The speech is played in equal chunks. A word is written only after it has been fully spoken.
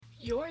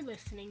You're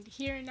listening to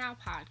Here and Now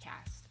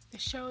Podcast, the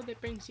show that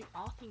brings you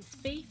all things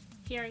faith,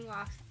 hearing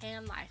loss,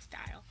 and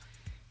lifestyle.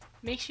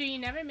 Make sure you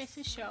never miss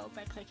a show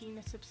by clicking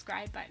the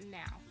subscribe button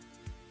now.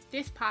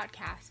 This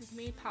podcast is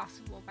made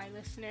possible by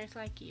listeners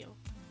like you.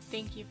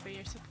 Thank you for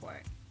your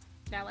support.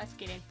 Now let's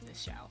get into the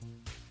show.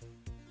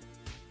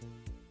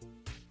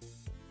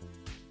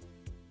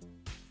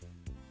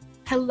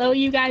 Hello,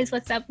 you guys.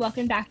 What's up?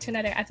 Welcome back to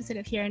another episode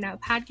of Here and Now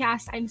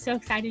Podcast. I'm so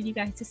excited you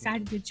guys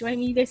decided to join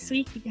me this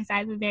week because I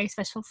have a very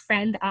special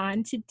friend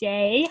on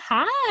today.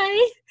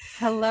 Hi.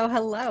 Hello.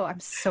 I'm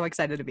so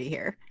excited to be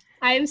here.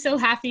 I am so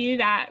happy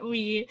that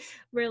we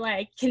were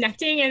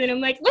connecting, and then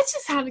I'm like, let's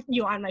just have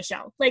you on my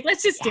show.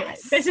 Let's just do it.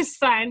 This is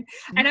fun.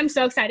 Mm-hmm. And I'm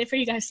so excited for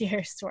you guys to hear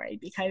her story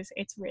because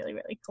it's really,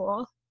 really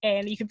cool.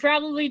 And you can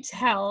probably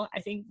tell, I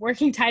think,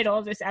 working title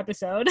of this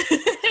episode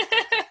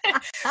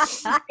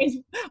is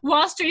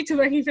Wall Street to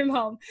Working From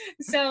Home.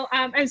 So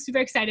I'm super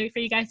excited for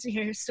you guys to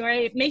hear her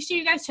story. Make sure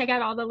you guys check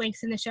out all the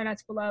links in the show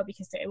notes below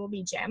because it will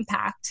be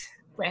jam-packed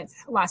with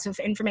lots of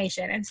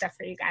information and stuff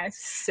for you guys.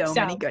 So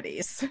many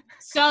goodies.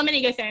 So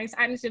many good things.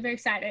 I'm super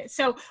excited.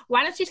 So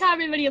why don't you tell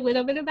everybody a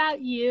little bit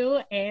about you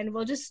and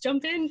we'll just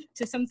jump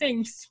into some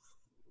things.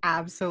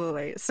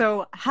 Absolutely.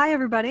 So hi,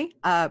 everybody.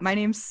 My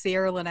name's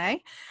Sierra Lene.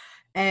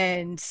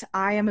 And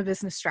I am a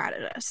business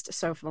strategist.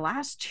 So for the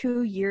last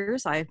 2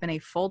 years, I've been a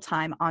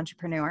full-time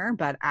entrepreneur,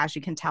 but as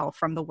you can tell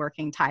from the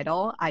working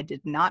title, I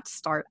did not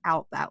start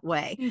out that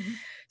way. Mm-hmm.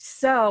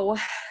 So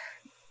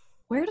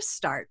where to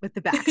start with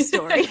the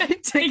backstory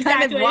to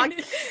exactly.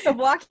 kind of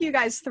walk you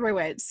guys through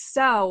it.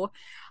 So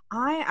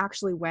I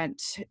actually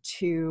went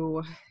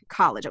to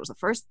college. I was the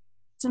first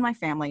in my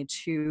family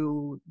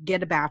to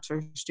get a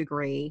bachelor's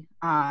degree.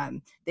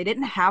 They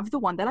didn't have the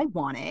one that I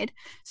wanted,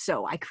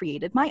 so I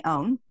created my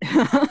own.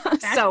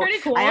 That's so pretty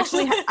cool.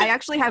 I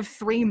actually have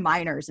 3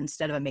 minors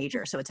instead of a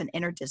major, so it's an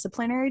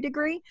interdisciplinary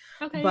degree.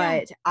 Okay,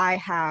 but yeah. I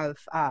have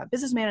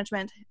business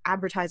management,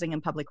 advertising,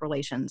 and public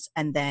relations,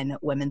 and then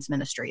women's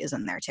ministry is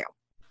in there too.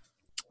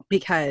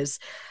 Because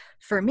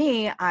for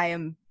me,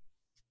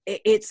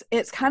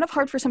 it's kind of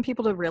hard for some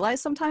people to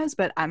realize sometimes,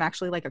 but I'm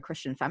actually like a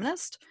Christian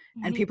feminist.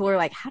 Mm-hmm. And people are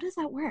like, how does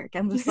that work?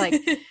 I'm just like,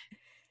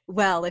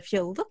 well, if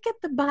you look at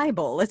the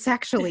Bible, it's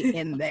actually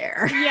in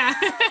there. Yeah,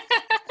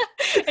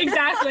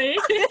 exactly.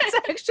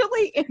 It's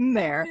actually in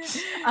there.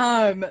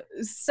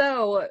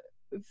 So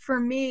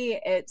for me,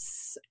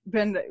 it's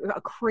been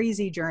a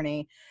crazy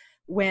journey.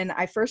 When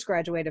I first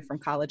graduated from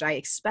college, I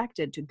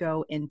expected to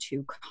go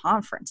into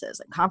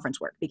conferences and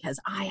conference work because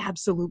I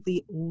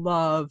absolutely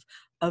love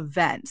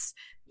events.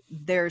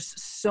 There's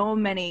so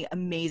many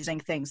amazing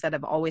things that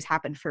have always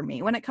happened for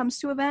me when it comes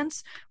to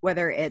events,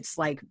 whether it's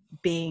like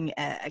being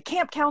a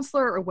camp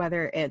counselor or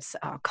whether it's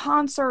a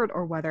concert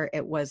or whether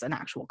it was an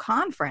actual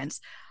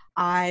conference.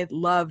 I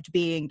loved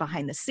being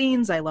behind the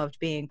scenes. I loved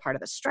being part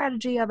of the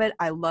strategy of it.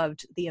 I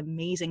loved the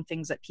amazing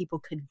things that people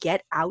could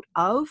get out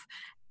of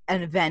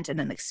an event and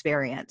an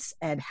experience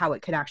and how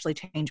it could actually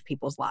change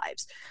people's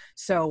lives.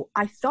 So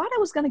I thought I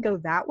was going to go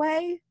that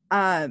way.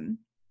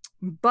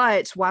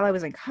 But while I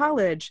was in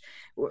college,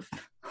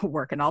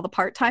 working all the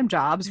part-time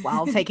jobs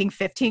while taking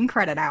 15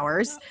 credit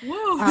hours,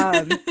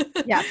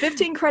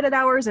 15 credit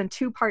hours and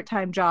 2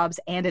 part-time jobs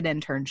and an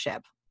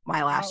internship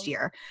my last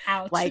year.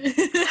 Ouch.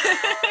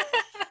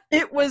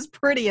 It was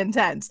pretty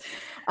intense.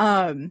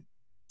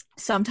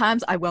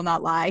 Sometimes I will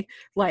not lie,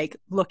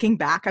 looking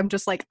back, I'm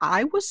just like,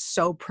 I was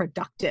so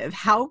productive.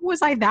 How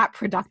was I that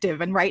productive?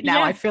 And right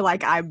now I feel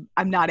like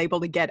I'm not able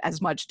to get as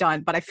much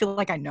done, but I feel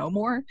like I know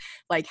more.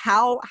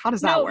 How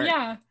does that work?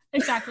 Yeah,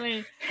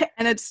 exactly.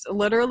 And it's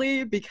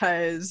literally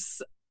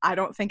because I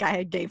don't think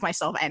I gave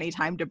myself any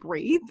time to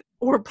breathe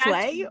or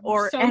play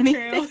or so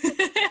anything. True.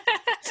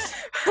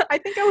 I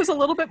think I was a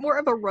little bit more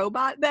of a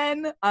robot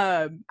then.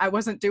 I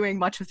wasn't doing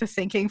much of the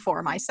thinking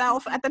for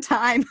myself at the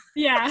time.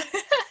 Yeah.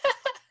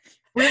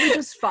 Really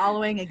just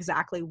following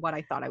exactly what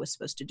I thought I was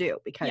supposed to do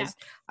because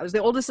I was the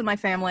oldest in my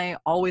family,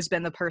 always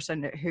been the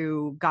person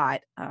who got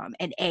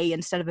an A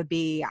instead of a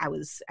B. I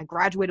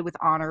graduated with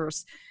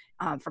honors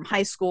from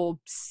high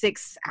school,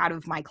 6 out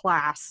of my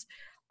class.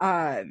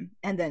 And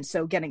then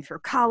so getting through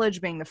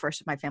college, being the first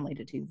of my family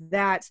to do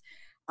that,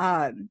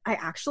 I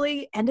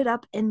actually ended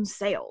up in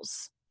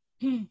sales,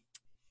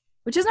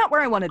 which is not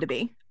where I wanted to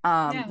be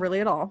really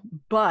at all.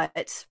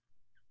 But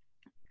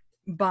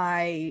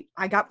I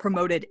got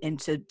promoted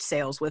into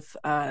sales with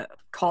a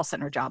call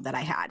center job that I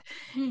had.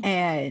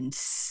 And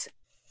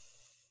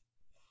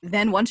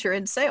then once you're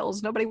in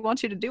sales, nobody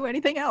wants you to do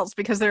anything else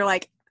because they're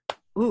like,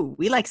 ooh,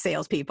 we like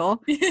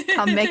salespeople.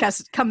 Come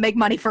make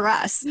money for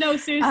us. No,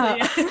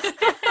 seriously.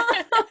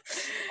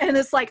 And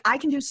it's like, I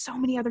can do so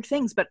many other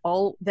things, but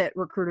all that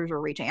recruiters were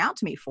reaching out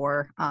to me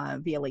for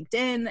via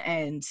LinkedIn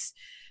and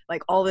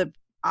all the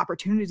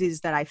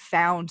opportunities that I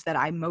found that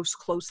I most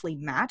closely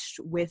matched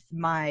with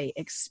my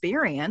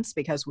experience,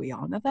 because we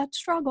all know that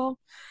struggle.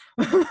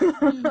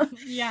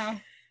 Yeah.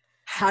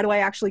 how do I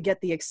actually get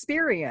the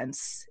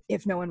experience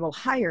if no one will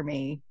hire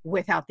me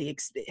without the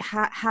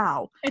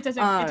how? It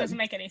doesn't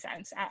make any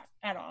sense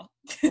at all.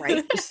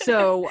 Right.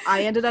 So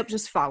I ended up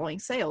just following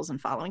sales and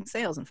following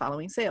sales and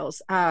following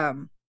sales.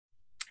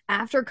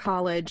 After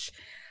college,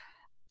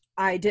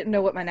 I didn't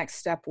know what my next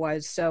step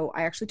was. So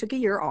I actually took a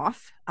year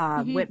off,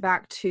 went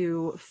back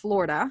to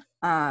Florida,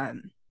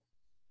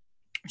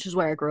 which is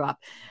where I grew up,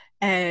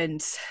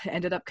 and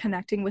ended up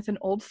connecting with an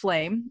old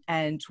flame,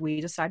 and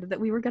we decided that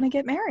we were going to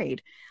get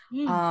married.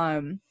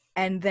 And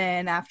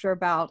then after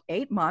about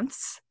 8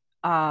 months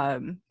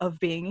of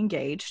being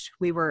engaged,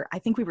 I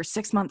think we were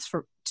 6 months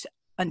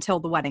until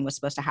the wedding was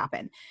supposed to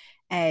happen.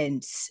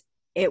 And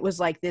it was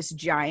like this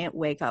giant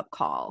wake up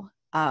call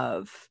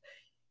of,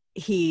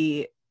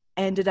 he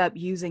ended up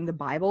using the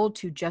Bible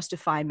to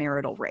justify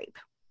marital rape.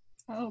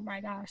 Oh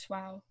my gosh,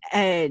 wow.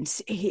 And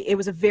it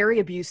was a very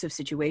abusive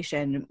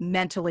situation,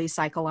 mentally,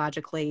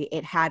 psychologically.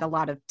 It had a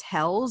lot of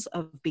tells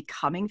of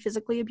becoming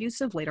physically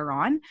abusive later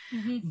on.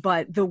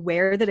 But the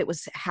wear that it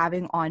was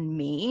having on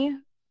me,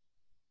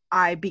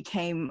 I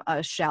became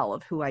a shell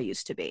of who I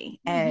used to be.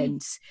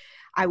 And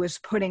I was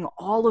putting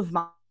all of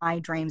my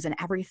dreams and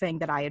everything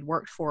that I had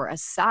worked for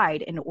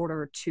aside in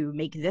order to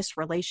make this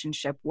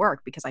relationship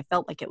work, because I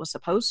felt like it was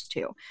supposed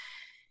to.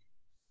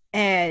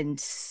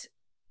 And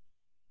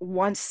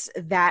once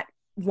that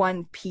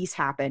one piece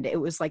happened, it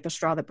was like the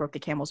straw that broke the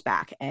camel's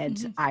back.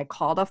 And I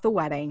called off the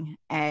wedding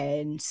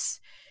and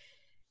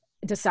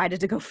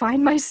decided to go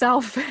find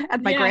myself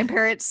at my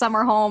grandparents'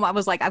 summer home. I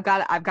was like, I've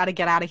got to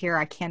get out of here.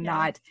 I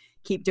cannot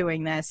keep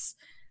doing this.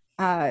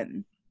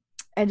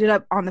 Ended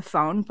up on the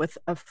phone with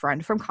a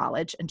friend from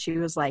college, and she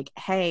was like,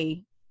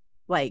 hey,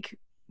 like,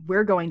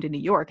 we're going to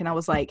New York. And I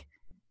was like,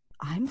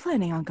 I'm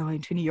planning on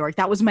going to New York.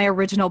 That was my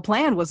original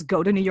plan, was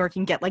go to New York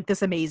and get like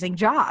this amazing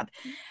job.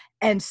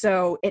 And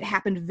so it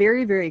happened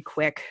very, very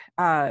quick.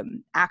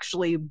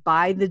 Actually,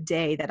 by the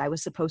day that I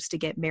was supposed to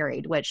get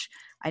married, which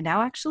I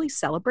now actually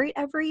celebrate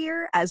every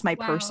year as my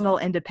personal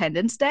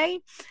Independence Day.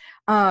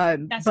 But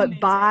amazing.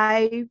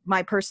 By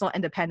my personal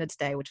Independence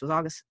Day, which was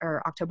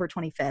October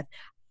 25th,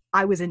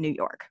 I was in New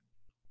York.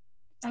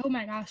 Oh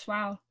my gosh,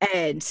 wow.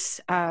 And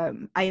I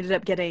ended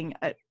up getting,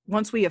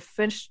 once we have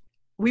finished,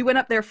 we went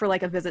up there for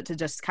like a visit to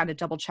just kind of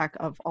double check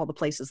of all the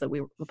places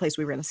the place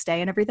we were going to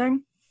stay and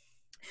everything.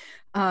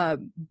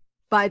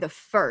 By the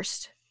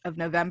 1st of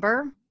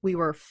November, we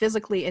were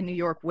physically in New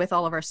York with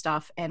all of our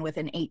stuff, and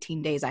within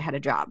 18 days I had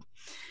a job.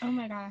 Oh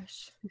my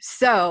gosh.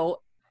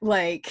 So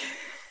like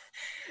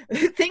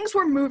things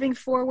were moving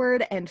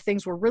forward and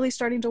things were really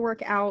starting to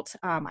work out.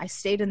 I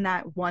stayed in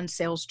that one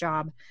sales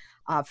job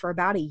for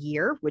about a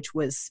year, which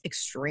was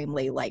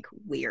extremely like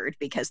weird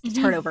because the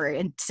turnover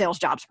in sales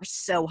jobs are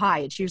so high.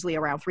 It's usually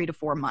around 3 to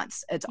 4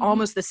 months. It's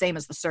almost the same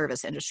as the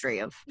service industry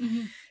of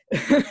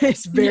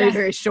it's very,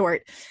 very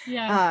short.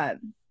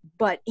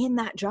 But in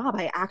that job,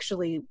 I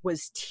actually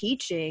was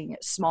teaching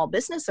small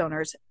business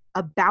owners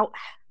about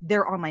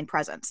their online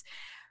presence.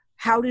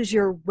 How does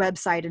your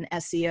website and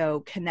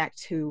SEO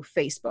connect to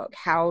Facebook?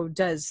 How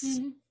does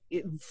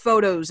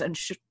photos and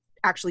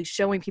actually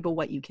showing people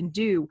what you can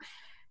do,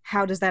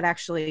 how does that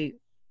actually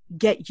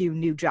get you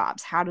new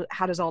jobs? How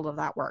does all of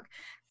that work?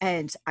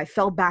 And I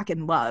fell back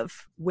in love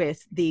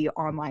with the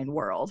online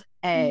world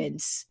and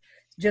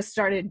just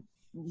started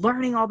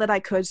learning all that I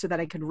could so that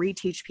I could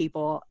reteach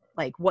people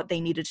like what they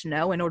needed to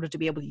know in order to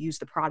be able to use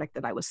the product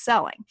that I was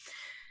selling.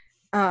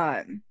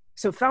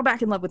 So fell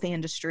back in love with the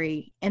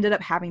industry, ended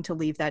up having to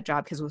leave that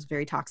job because it was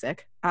very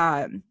toxic.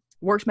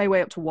 Worked my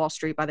way up to Wall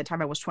Street by the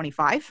time I was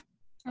 25.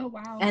 Oh,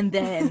 wow. And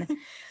then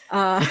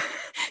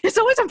it's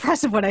always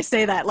impressive when I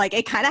say that. Like,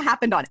 it kind of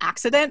happened on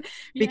accident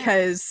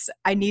because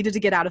I needed to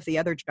get out of the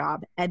other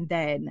job. And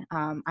then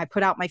I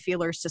put out my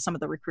feelers to some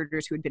of the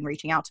recruiters who had been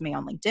reaching out to me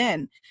on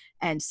LinkedIn,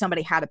 and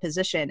somebody had a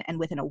position. And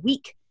within a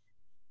week,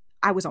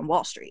 I was on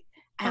Wall Street.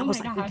 And I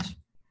was like,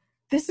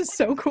 this is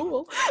so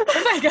cool.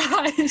 Oh my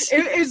gosh.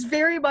 It was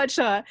very much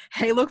a,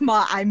 hey, look,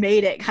 Ma, I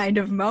made it kind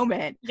of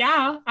moment.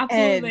 Yeah,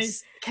 absolutely. And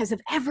because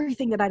of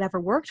everything that I'd ever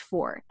worked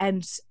for.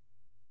 And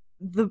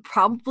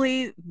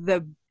probably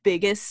the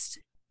biggest,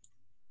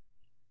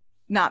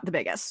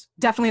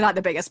 definitely not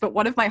the biggest, but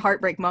one of my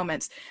heartbreak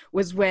moments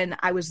was when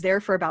I was there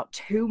for about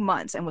 2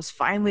 months and was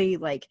finally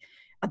like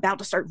about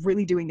to start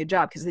really doing the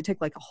job, because they took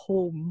like a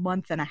whole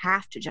month and a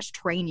half to just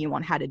train you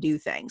on how to do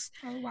things.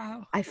 Oh,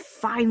 wow. I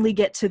finally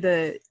get to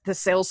the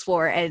sales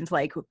floor and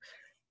like,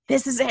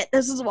 this is it.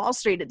 This is Wall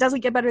Street. It doesn't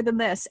get better than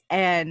this.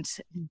 And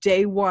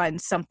day one,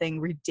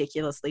 something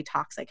ridiculously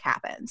toxic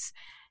happens.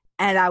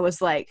 And I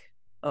was like,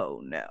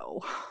 oh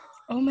no.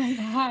 Oh my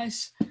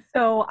gosh.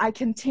 So I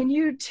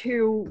continued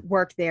to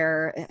work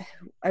there.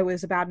 It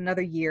was about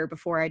another year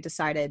before I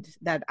decided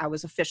that I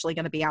was officially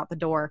going to be out the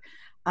door.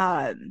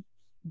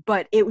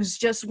 But it was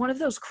just one of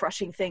those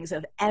crushing things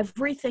of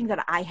everything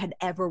that I had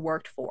ever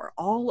worked for,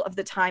 all of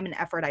the time and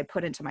effort I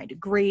put into my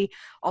degree,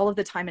 all of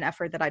the time and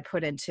effort that I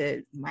put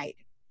into my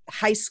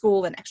high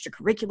school and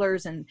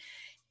extracurriculars, and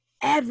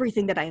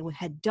everything that I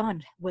had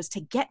done was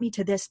to get me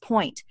to this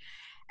point.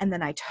 And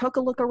then I took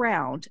a look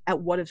around at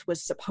what it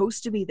was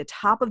supposed to be the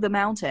top of the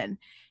mountain,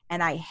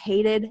 and I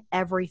hated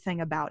everything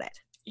about it.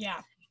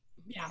 Yeah.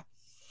 Yeah.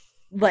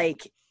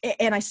 Like,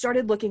 and I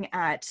started looking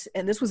at,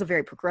 and this was a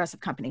very progressive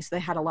company, so they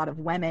had a lot of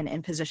women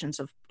in positions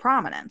of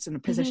prominence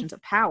and positions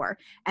of power.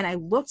 And I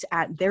looked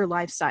at their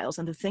lifestyles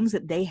and the things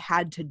that they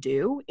had to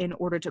do in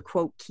order to,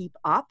 quote, keep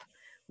up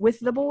with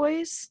the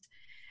boys,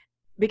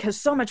 because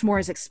so much more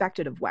is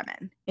expected of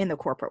women in the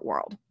corporate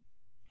world,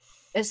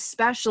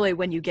 especially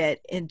when you get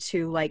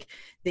into like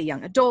the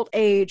young adult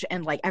age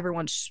and like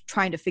everyone's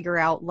trying to figure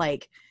out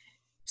like,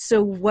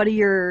 so what are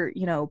your,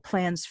 you know,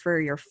 plans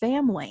for your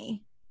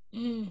family?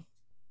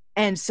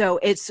 And so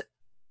it's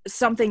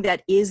something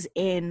that is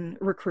in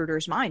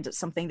recruiters' minds. It's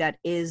something that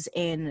is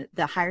in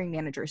the hiring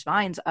managers'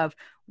 minds of,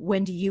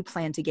 when do you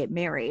plan to get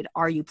married?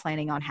 Are you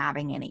planning on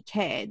having any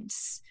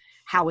kids?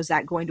 How is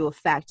that going to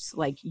affect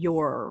like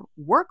your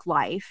work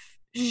life?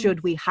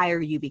 Should we hire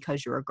you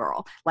because you're a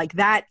girl? Like,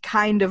 that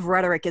kind of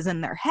rhetoric is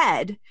in their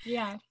head.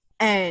 Yeah.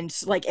 And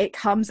like, it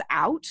comes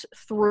out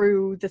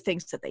through the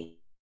things that they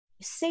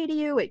say to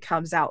you. It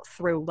comes out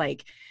through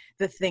like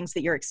the things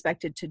that you're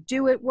expected to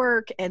do at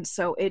work. And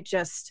so it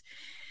just,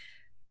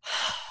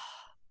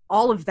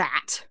 all of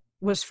that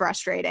was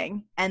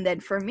frustrating. And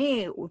then for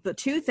me, the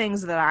two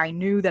things that I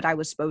knew that I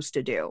was supposed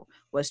to do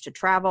was to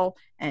travel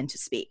and to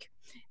speak.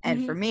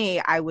 And for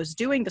me, I was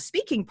doing the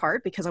speaking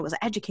part because I was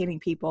educating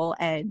people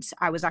and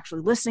I was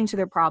actually listening to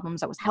their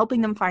problems. I was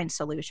helping them find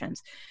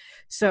solutions.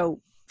 So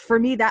for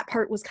me, that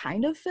part was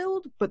kind of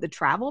filled, but the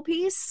travel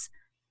piece,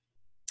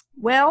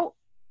 well,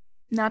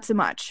 not so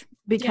much.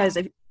 Because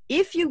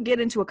if you get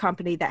into a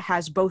company that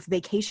has both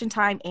vacation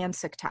time and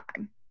sick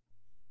time,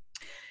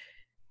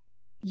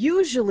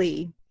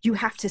 usually you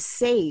have to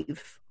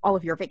save all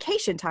of your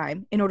vacation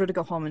time in order to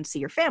go home and see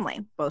your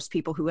family. Most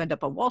people who end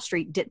up on Wall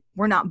Street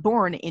were not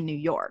born in New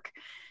York.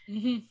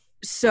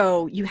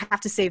 So you have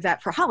to save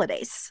that for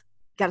holidays.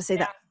 Got to save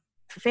that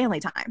for family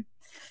time.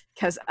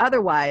 Because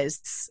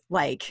otherwise,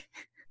 like,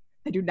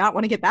 I do not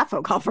want to get that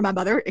phone call from my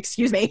mother.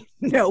 Excuse me.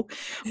 No.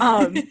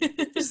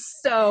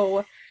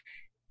 So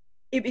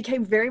it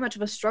became very much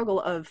of a struggle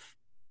of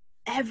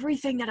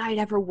everything that I'd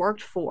ever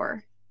worked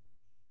for,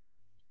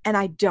 and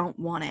I don't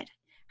want it.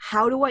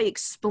 How do I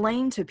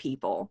explain to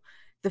people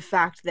the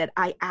fact that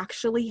I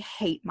actually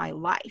hate my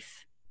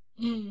life?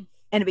 And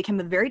it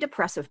became a very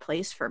depressive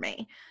place for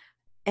me.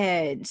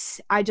 And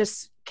I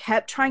just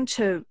kept trying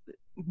to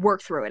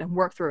work through it and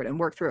work through it and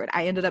work through it.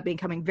 I ended up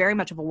becoming very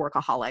much of a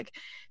workaholic,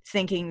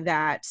 thinking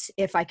that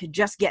if I could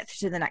just get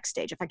to the next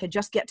stage, if I could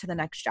just get to the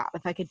next job,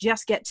 if I could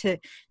just get to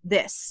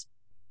this,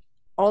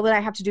 all that I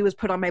have to do is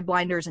put on my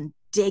blinders and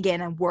dig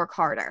in and work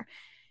harder.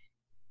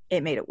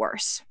 It made it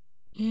worse.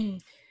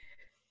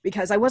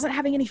 Because I wasn't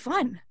having any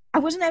fun. I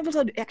wasn't able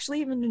to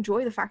actually even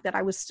enjoy the fact that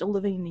I was still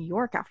living in New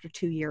York after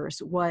 2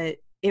 years.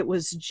 It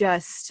was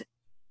just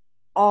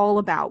all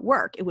about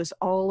work. It was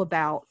all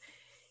about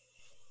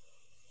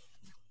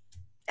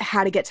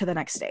how to get to the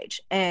next stage.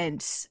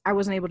 And I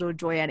wasn't able to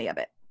enjoy any of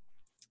it.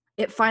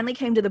 It finally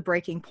came to the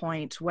breaking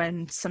point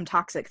when some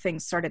toxic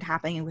things started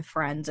happening with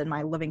friends in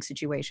my living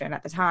situation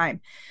at the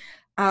time.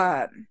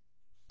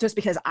 Just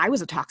because I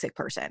was a toxic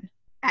person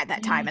at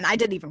that time. And I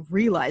didn't even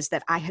realize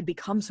that I had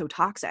become so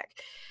toxic.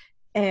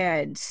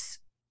 And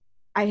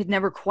I had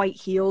never quite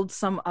healed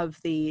some of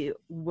the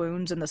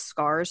wounds and the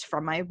scars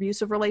from my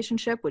abusive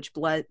relationship, which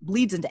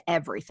bleeds into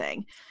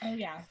everything. Oh,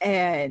 yeah.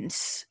 And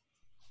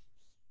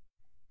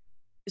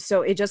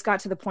so it just got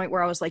to the point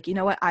where I was like, you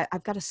know what?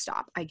 I've got to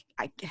stop. I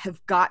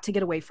have got to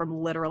get away from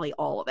literally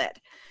all of it.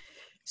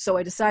 So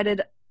I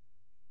decided,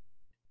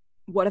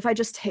 what if I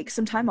just take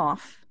some time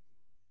off,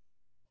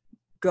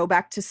 go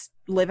back to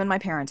live in my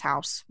parents'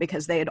 house,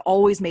 because they had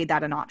always made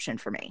that an option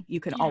for me.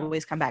 You can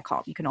always come back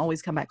home. You can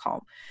always come back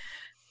home.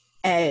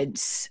 And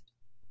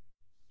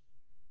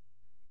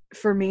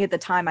for me at the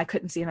time, I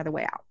couldn't see another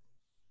way out.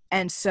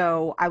 And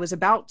so I was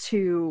about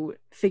to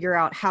figure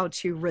out how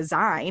to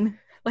resign.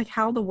 Like,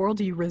 how in the world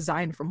do you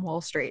resign from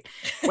Wall Street?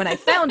 When I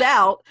found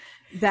out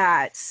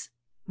that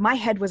my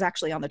head was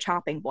actually on the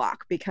chopping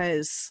block,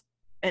 because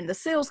in the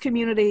sales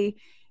community,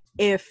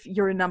 if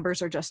your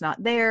numbers are just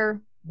not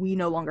there, we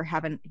no longer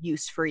have a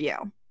use for you.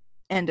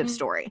 End of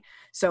story.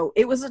 So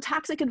it was a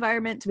toxic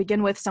environment to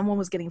begin with. Someone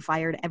was getting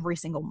fired every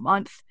single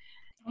month.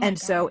 And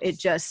so it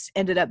just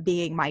ended up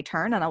being my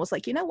turn. And I was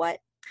like, you know what?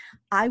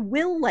 I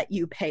will let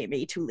you pay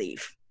me to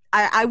leave.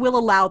 I will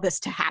allow this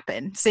to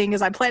happen, seeing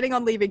as I'm planning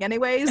on leaving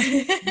anyways.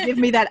 Give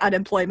me that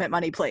unemployment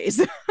money, please.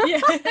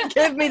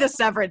 Give me the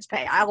severance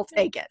pay. I'll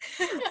take it.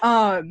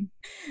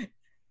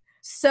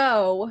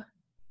 So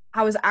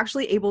I was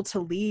actually able to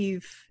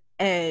leave,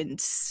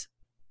 and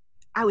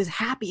I was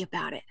happy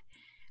about it.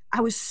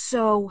 I was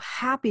so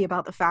happy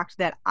about the fact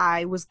that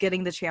I was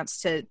getting the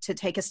chance to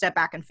take a step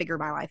back and figure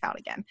my life out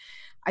again.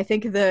 I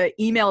think the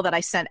email that I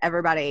sent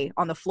everybody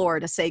on the floor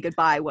to say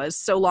goodbye was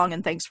 "So long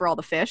and thanks for all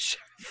the fish"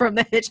 from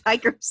the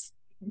Hitchhiker's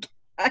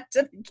Guide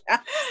to the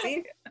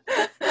Galaxy.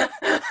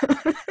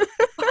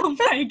 Oh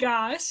my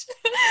gosh.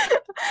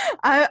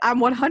 I'm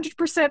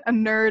 100% a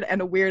nerd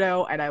and a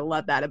weirdo, and I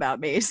love that about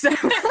me. So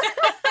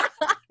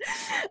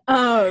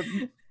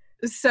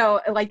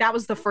like that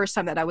was the first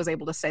time that I was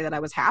able to say that I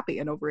was happy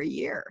in over a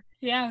year.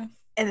 Yeah.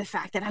 And the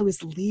fact that I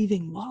was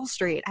leaving Wall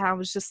Street, and I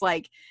was just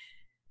like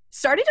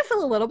starting to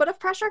feel a little bit of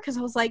pressure because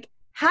I was like,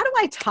 how do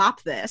I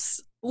top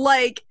this?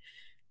 Like,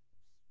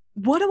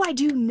 what do I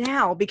do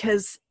now?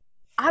 Because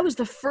I was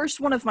the first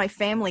one of my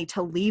family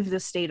to leave the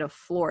state of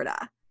Florida.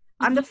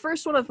 Mm-hmm. I'm the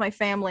first one of my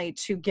family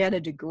to get a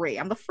degree.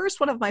 I'm the first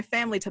one of my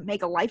family to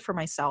make a life for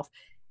myself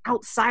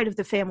outside of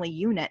the family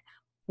unit.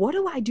 What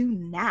do I do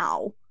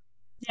now?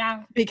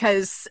 Yeah.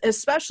 Because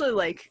especially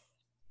like,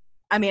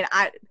 I mean,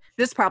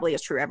 this probably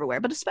is true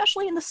everywhere, but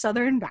especially in the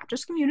Southern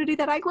Baptist community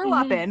that I grew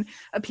up in,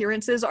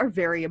 appearances are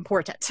very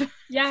important.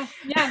 Yeah.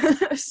 Yeah.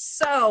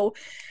 So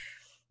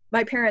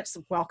my parents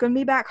welcomed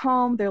me back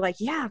home. They're like,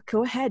 yeah,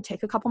 go ahead,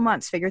 take a couple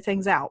months, figure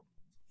things out.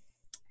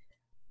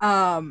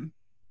 And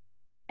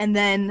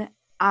then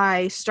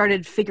I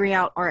started figuring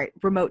out, all right,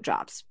 remote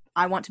jobs.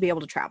 I want to be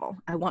able to travel.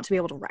 I want to be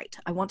able to write.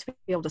 I want to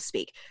be able to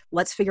speak.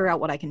 Let's figure out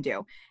what I can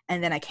do.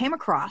 And then I came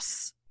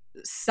across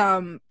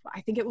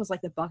I think it was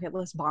like the Bucket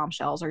List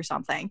Bombshells or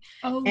something.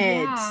 Oh,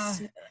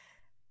 and,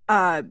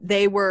 yeah.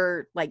 They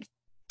were like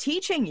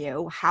teaching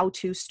you how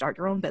to start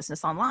your own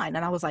business online.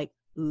 And I was like,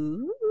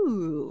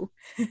 ooh,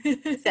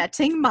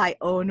 setting my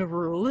own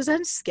rules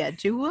and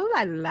schedule.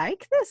 I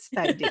like this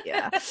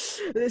idea.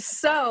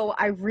 So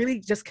I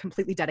really just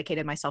completely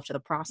dedicated myself to the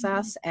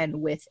process.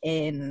 And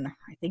within,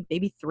 I think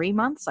maybe 3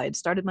 months, I had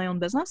started my own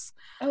business.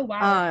 Oh,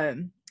 wow.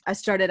 I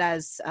started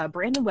as a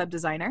brand and web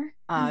designer,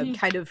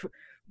 kind of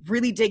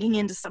really digging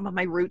into some of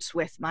my roots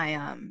with my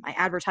my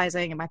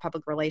advertising and my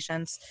public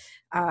relations,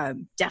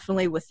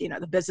 definitely with, you know,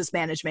 the business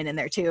management in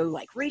there too,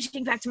 like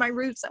reaching back to my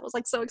roots. I was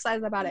like so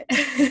excited about it.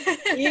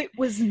 It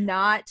was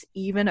not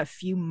even a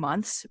few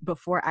months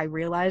before I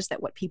realized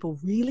that what people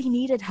really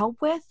needed help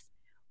with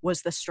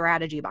was the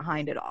strategy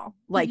behind it all.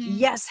 Like,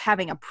 yes,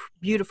 having a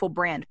beautiful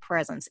brand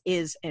presence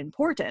is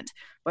important,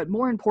 but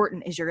more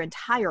important is your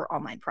entire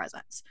online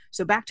presence.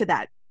 So back to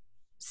that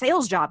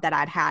sales job that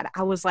I'd had,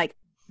 I was like,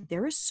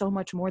 there is so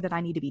much more that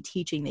I need to be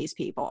teaching these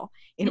people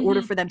in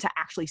order for them to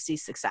actually see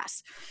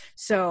success.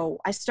 So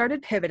I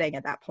started pivoting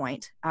at that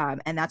point,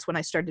 and that's when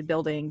I started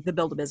building the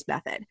Build-A-Biz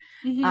method.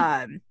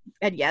 And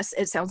yes,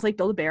 it sounds like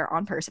Build-A-Bear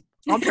on purpose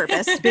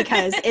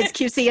because it's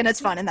cutesy and it's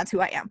fun, and that's who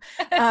I am.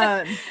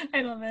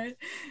 I love it.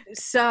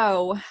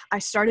 So I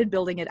started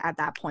building it at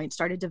that point,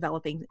 started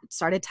developing,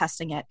 started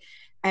testing it,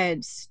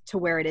 and to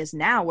where it is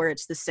now, where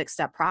it's the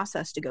 6-step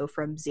process to go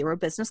from zero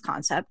business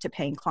concept to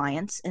paying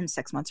clients in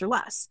 6 months or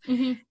less.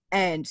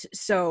 And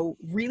so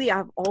really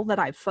all that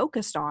I've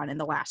focused on in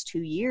the last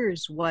 2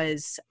 years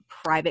was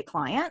private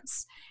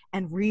clients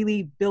and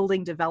really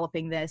building,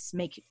 developing this,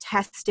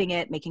 testing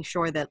it, making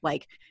sure that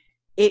like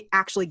it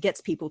actually gets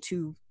people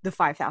to the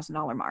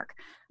 $5,000 mark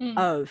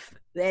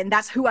and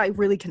that's who I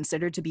really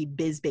consider to be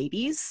biz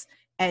babies.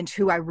 And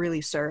who I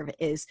really serve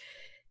is,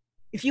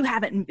 if you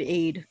haven't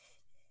made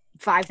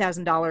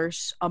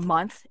 $5,000 a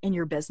month in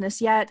your business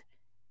yet,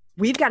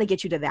 we've got to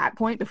get you to that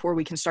point before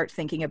we can start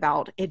thinking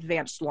about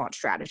advanced launch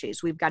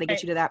strategies. We've got to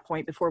get you to that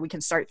point before we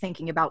can start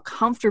thinking about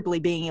comfortably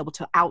being able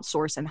to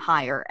outsource and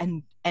hire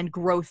and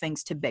grow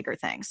things to bigger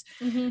things.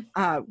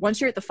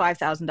 Once you're at the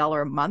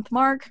 $5,000 a month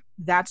mark,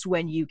 that's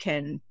when you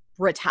can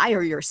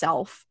retire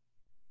yourself,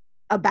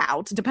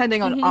 about,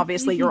 depending on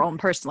obviously your own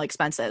personal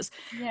expenses.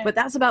 But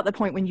that's about the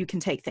point when you can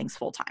take things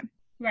full time.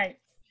 Right.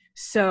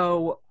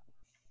 So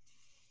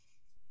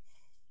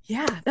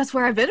yeah, that's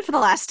where I've been for the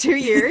last 2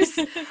 years.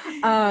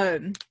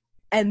 And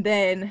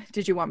then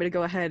did you want me to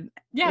go ahead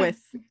with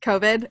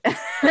COVID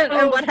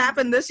and what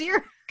happened this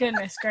year?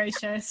 Goodness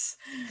gracious.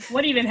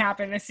 What even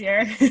happened this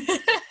year?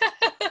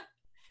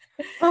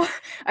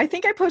 I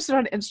think I posted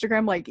on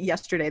Instagram like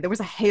yesterday. There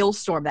was a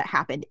hailstorm that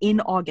happened in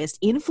August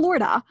in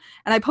Florida.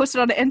 And I posted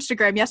on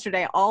Instagram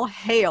yesterday, all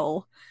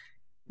hail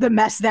the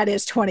mess that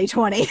is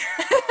 2020.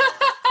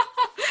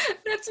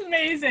 That's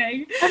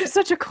amazing. I'm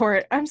such a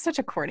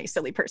corny,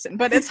 silly person,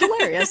 but it's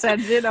hilarious.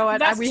 And you know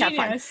what? We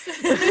genius. have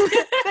fun.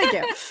 Thank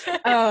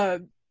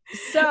you.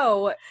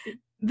 So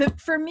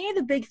for me,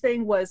 the big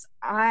thing was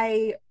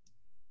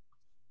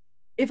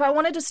if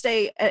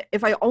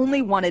I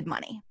only wanted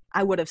money,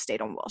 I would have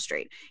stayed on Wall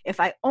Street. If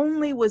I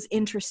only was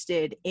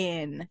interested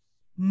in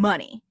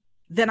money,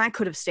 then I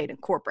could have stayed in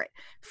corporate.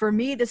 For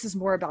me, this is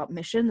more about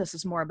mission. This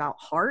is more about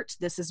heart.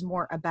 This is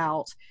more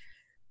about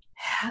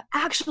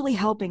actually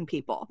helping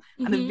people.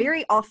 I'm a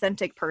very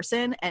authentic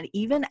person. And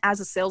even as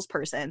a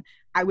salesperson,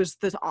 I was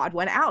the odd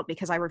one out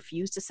because I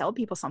refuse to sell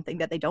people something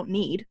that they don't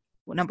need,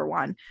 number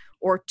one,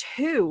 or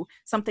two,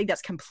 something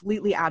that's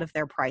completely out of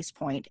their price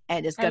point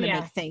and is going to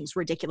make things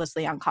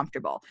ridiculously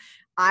uncomfortable.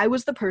 I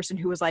was the person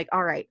who was like,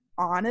 all right,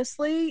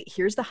 honestly,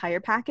 here's the higher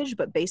package,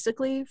 but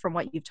basically from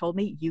what you've told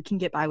me, you can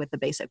get by with the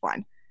basic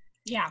one.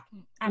 Yeah.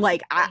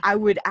 Like Absolutely. I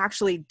would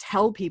actually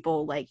tell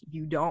people like,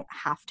 you don't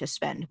have to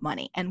spend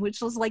money, and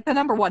which was like the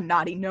number one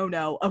naughty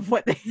no of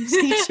what they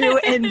teach you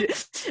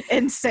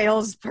in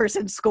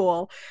salesperson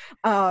school.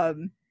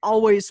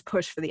 Always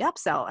push for the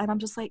upsell, and I'm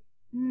just like,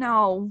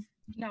 no.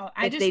 No,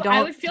 If they I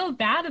don't, would feel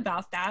bad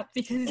about that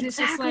because it's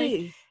just like,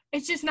 exactly.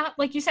 it's just not,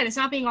 like you said, it's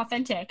not being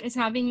authentic. It's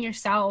not being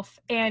yourself.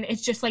 And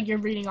it's just like you're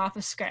reading off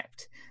a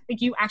script.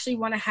 Like you actually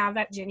want to have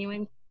that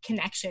genuine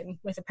connection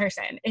with a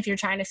person if you're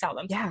trying to sell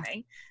them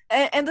something.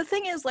 And the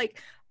thing is, like,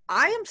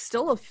 I am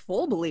still a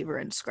full believer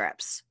in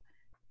scripts,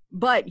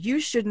 but you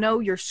should know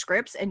your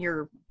scripts and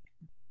your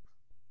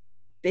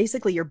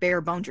basically your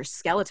bare bones, your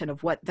skeleton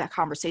of what that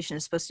conversation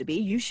is supposed to be.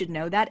 You should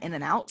know that in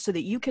and out so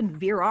that you can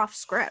veer off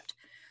script,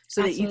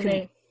 so that you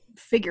can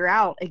figure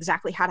out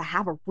exactly how to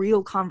have a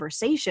real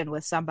conversation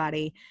with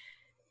somebody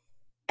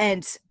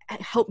and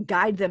help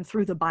guide them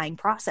through the buying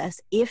process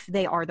if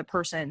they are the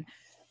person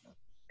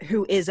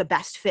who is a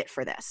best fit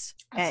for this.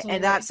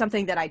 And that's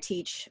something that I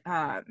teach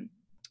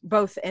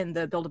both in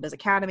the Build a Biz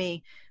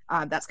Academy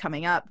that's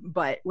coming up,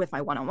 but with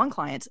my one-on-one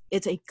clients,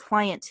 it's a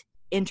client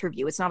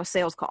interview. It's not a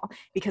sales call,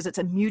 because it's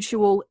a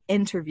mutual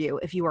interview.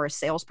 If you are a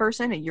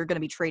salesperson and you're going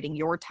to be trading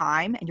your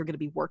time and you're going to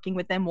be working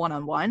with them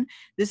one-on-one,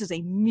 this is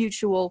a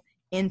mutual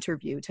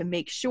interview to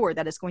make sure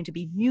that it's going to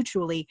be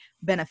mutually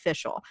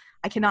beneficial.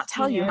 I cannot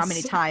tell you how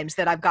many times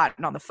that I've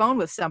gotten on the phone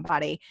with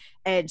somebody,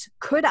 and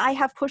could I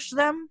have pushed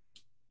them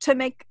to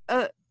make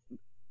a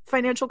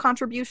financial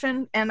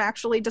contribution and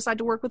actually decide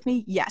to work with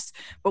me? Yes.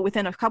 But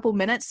within a couple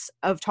minutes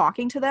of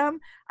talking to them,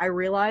 I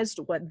realized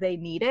what they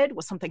needed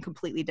was something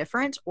completely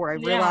different, or I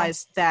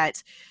realized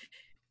that,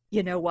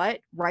 you know what,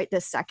 right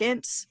this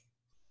second,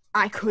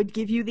 I could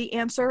give you the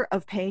answer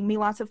of paying me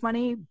lots of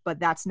money, but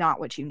that's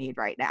not what you need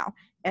right now.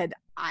 And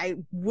I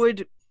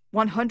would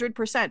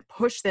 100%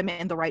 push them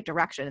in the right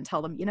direction and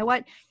tell them, you know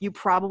what, you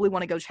probably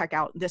want to go check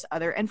out this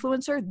other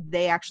influencer.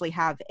 They actually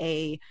have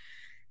a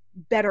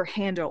better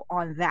handle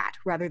on that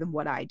rather than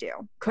what I do.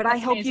 Could I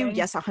help you?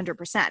 Yes,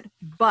 100%.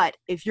 But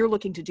if you're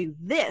looking to do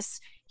this,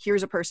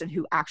 here's a person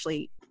who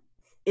actually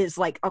is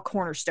like a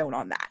cornerstone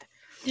on that.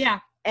 Yeah.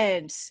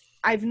 And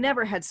I've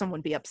never had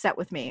someone be upset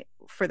with me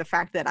for the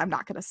fact that I'm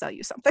not going to sell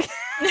you something.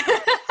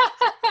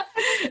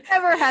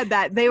 Never had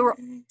that. They were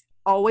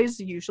always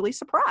usually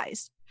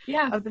surprised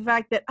of the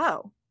fact that,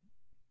 oh,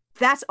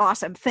 that's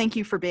awesome. Thank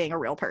you for being a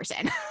real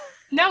person.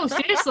 No,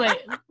 seriously.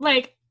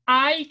 Like,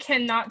 I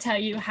cannot tell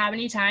you how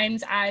many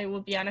times I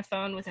will be on a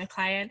phone with a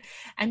client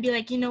and be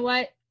like, you know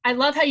what? I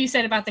love how you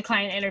said about the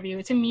client interview.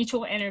 It's a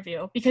mutual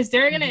interview because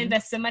they're going to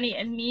invest some money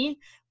in me,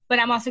 but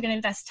I'm also going to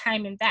invest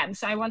time in them.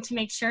 So I want to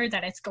make sure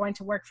that it's going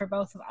to work for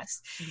both of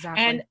us.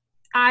 Exactly. And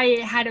I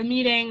had a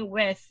meeting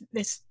with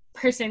this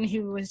person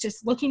who was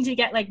just looking to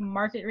get like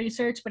market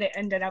research, but it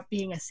ended up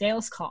being a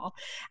sales call.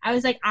 I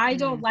was like, I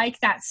don't like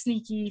that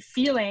sneaky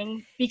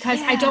feeling because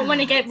I don't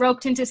want to get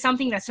roped into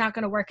something that's not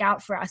going to work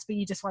out for us, but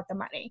you just want the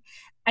money.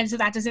 And so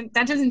that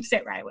doesn't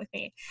sit right with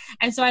me.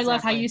 And so I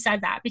love how you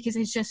said that, because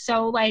it's just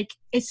so like,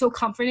 it's so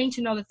comforting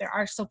to know that there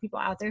are still people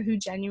out there who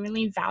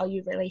genuinely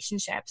value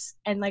relationships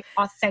and like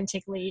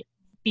authentically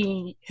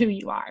being who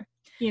you are.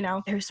 You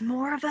know, there's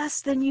more of us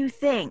than you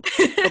think,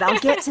 but I'll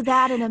get to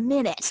that in a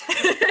minute.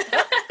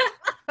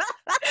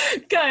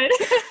 Good.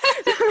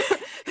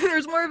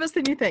 There's more of us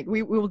than you think.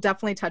 We will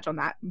definitely touch on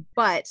that.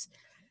 But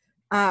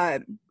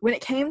when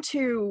it came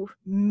to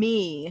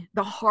me,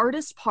 the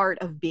hardest part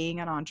of being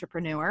an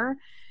entrepreneur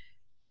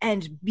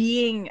and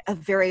being a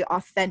very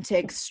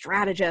authentic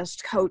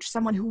strategist, coach,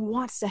 someone who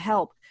wants to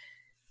help,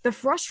 the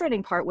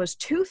frustrating part was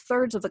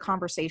 2/3 of the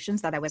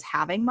conversations that I was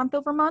having month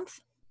over month,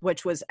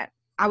 which was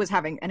I was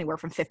having anywhere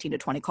from 15 to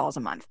 20 calls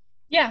a month.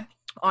 Yeah.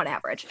 On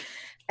average.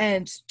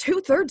 And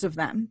 2/3 of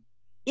them,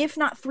 if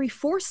not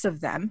 3/4 of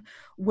them,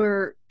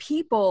 were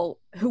people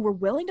who were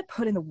willing to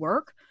put in the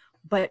work,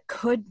 but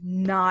could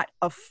not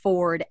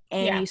afford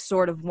any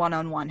sort of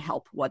one-on-one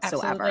help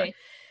whatsoever. Absolutely.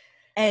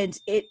 And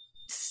it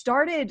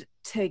started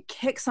to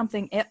kick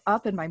something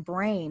up in my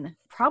brain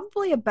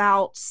probably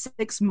about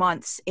 6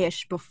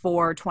 months-ish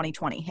before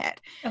 2020 hit.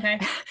 Okay.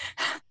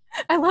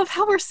 I love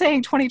how we're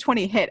saying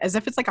 2020 hit as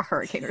if it's like a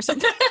hurricane or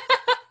something.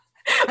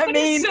 I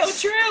mean,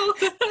 it's so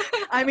true.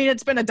 I mean,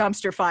 it's been a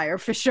dumpster fire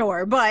for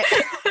sure, but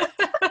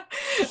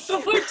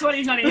before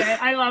 2020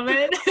 hit, I love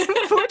it.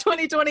 Before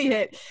 2020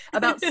 hit,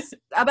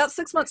 about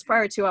 6 months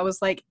prior to, I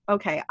was like,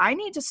 okay, I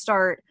need to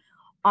start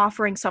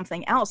offering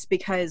something else,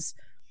 because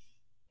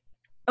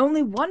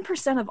only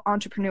 1% of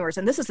entrepreneurs,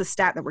 and this is the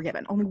stat that we're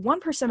given, only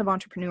 1% of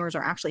entrepreneurs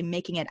are actually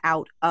making it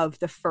out of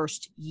the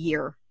first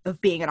year of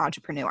being an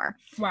entrepreneur.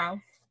 Wow.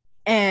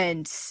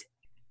 And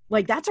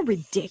like, that's a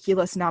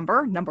ridiculous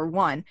number, number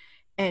one.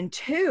 And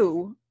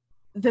two,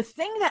 the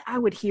thing that I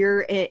would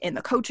hear in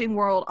the coaching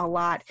world a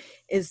lot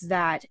is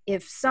that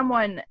if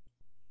someone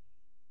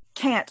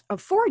can't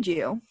afford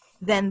you,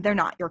 then they're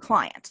not your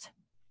client.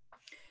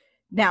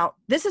 Now,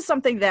 this is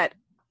something that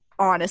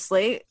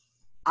honestly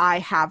I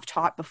have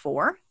taught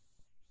before,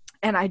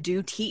 and I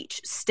do teach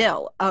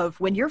still, of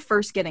when you're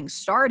first getting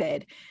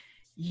started,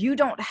 you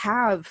don't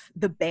have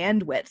the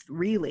bandwidth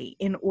really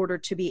in order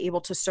to be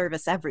able to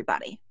service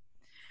everybody.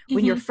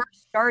 When you're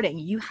first starting,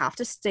 you have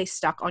to stay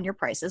stuck on your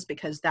prices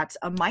because that's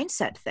a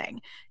mindset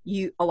thing.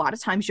 A lot of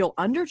times you'll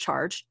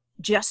undercharge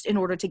just in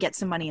order to get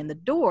some money in the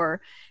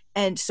door.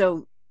 And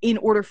so in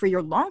order for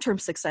your long-term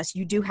success,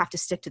 you do have to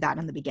stick to that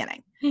in the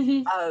beginning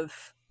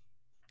of,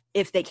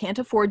 if they can't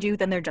afford you,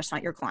 then they're just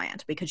not your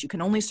client because you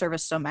can only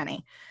service so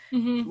many.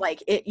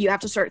 Like you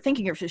have to start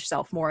thinking of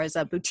yourself more as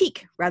a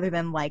boutique rather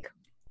than like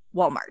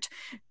Walmart,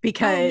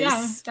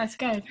 because that's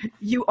good.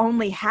 You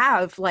only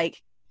have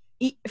like,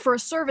 for a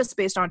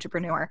service-based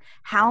entrepreneur,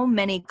 how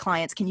many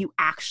clients can you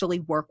actually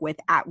work with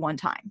at one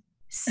time?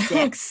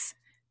 6,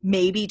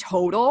 maybe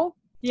total.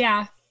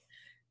 Yeah.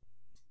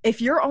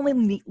 If you're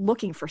only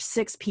looking for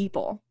 6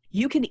 people,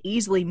 you can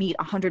easily meet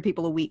 100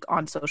 people a week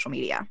on social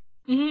media.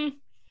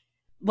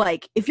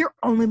 Like if you're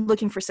only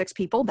looking for 6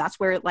 people, that's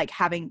where like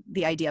having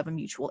the idea of a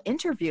mutual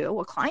interview,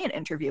 a client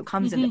interview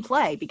comes into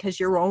play,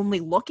 because you're only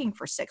looking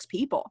for 6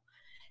 people.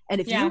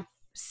 And if you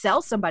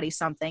sell somebody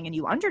something and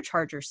you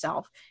undercharge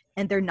yourself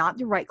and they're not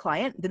the right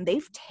client, then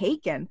they've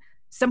taken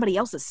somebody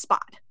else's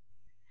spot.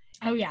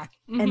 Oh yeah.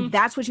 And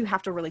that's what you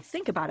have to really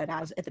think about it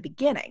as at the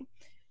beginning.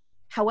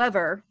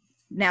 However,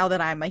 now that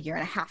I'm a year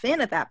and a half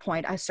in at that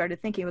point, I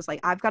started thinking, it was like,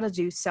 I've got to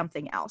do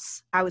something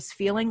else. I was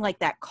feeling like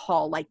that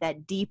call, like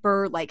that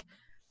deeper, like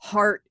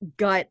heart,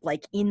 gut,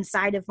 like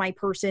inside of my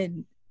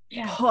person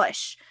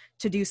push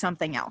to do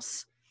something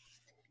else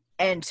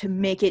and to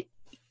make it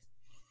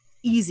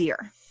easier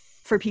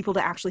for people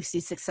to actually see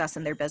success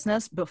in their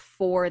business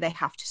before they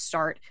have to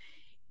start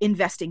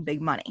investing big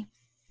money.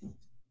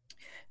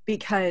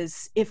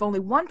 Because if only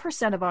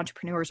 1% of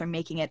entrepreneurs are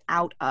making it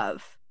out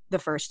of the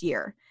first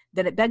year,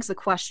 then it begs the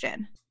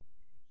question,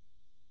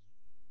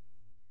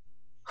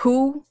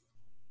 who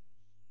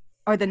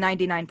are the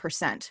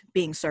 99%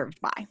 being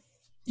served by?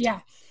 Yeah.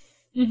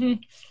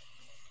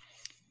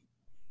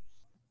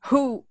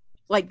 Who,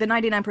 like the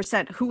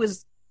 99%, who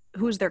is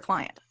their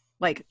client?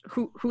 Like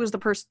who is the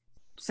person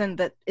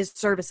that is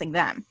servicing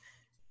them?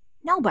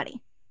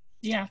 Nobody.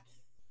 Yeah.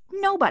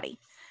 Nobody.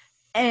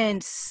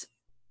 And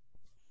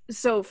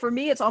so for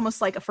me, it's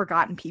almost like a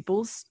forgotten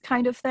people's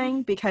kind of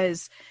thing,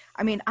 because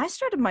I mean, I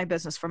started my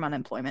business from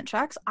unemployment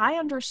checks. I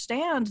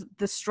understand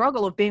the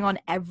struggle of being on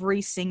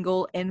every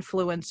single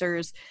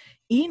influencer's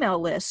email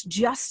list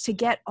just to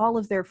get all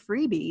of their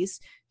freebies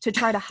to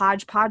try to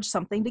hodgepodge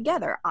something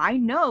together. I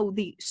know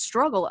the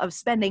struggle of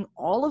spending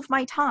all of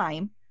my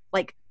time,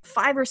 like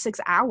 5 or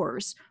 6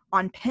 hours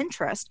on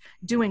Pinterest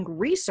doing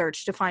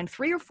research to find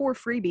 3 or 4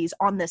 freebies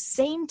on the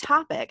same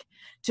topic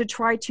to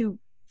try to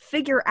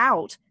figure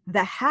out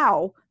the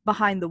how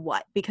behind the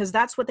what, because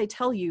that's what they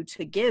tell you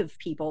to give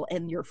people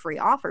in your free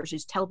offers,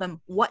 is tell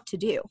them what to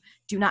do.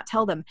 Do not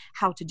tell them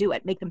how to do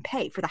it. Make them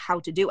pay for the how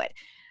to do it.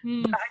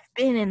 But I've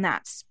been in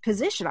that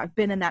position. I've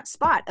been in that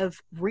spot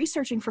of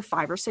researching for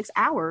 5 or 6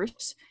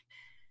 hours,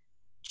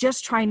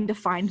 just trying to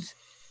find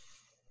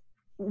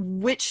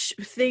which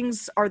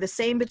things are the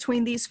same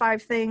between these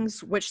 5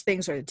 things, which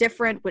things are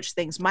different, which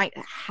things might,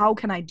 how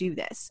can I do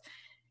this?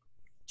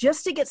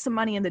 Just to get some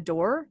money in the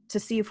door to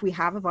see if we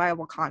have a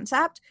viable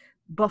concept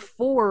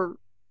before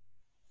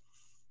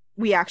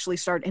we actually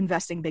start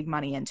investing big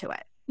money into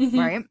it.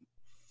 Right?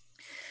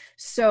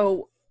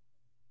 So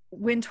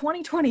when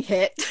 2020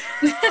 hit,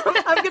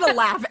 I'm going to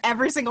laugh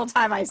every single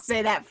time I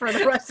say that for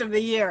the rest of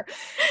the year.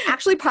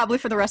 Actually, probably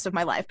for the rest of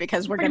my life,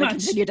 because we're going to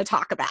continue to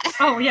talk about it.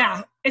 Oh,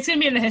 yeah. It's going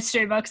to be in the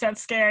history books.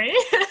 That's scary.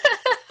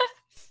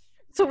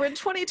 So when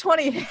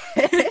 2020 hit,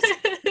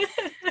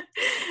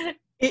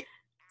 it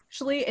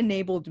actually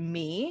enabled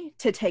me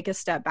to take a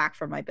step back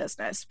from my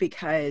business,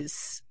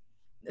 because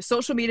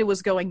social media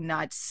was going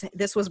nuts.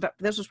 This was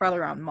probably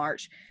around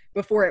March,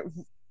 before it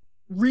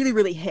really,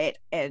 really hit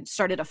and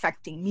started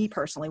affecting me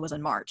personally, was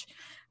in March.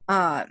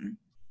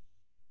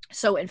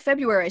 So in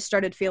February, I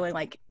started feeling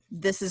like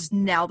this is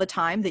now the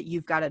time that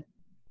you've got to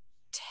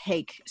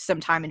take some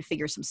time and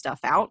figure some stuff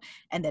out.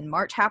 And then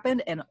March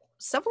happened, and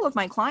several of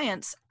my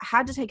clients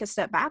had to take a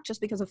step back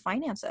just because of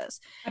finances.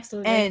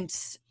 Absolutely. And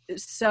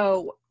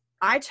so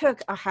I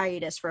took a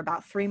hiatus for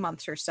about 3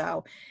 months or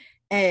so,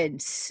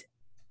 and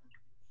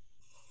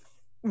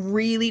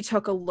really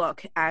took a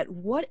look at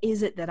what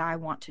is it that I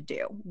want to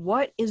do?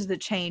 What is the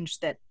change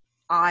that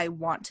I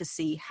want to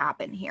see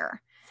happen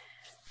here?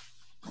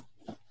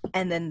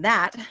 And then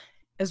that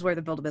is where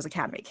the Build-A-Biz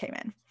Academy came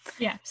in.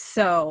 Yeah.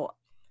 So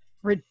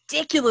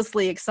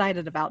ridiculously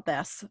excited about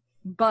this,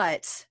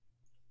 but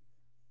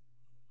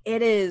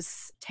it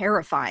is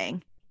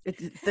terrifying.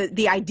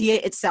 The idea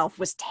itself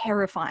was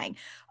terrifying,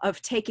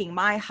 of taking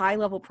my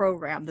high-level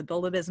program, the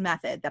Build-A-Biz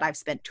method, that I've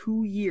spent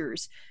 2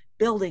 years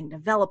building,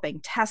 developing,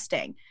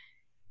 testing,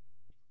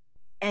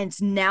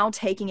 and now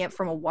taking it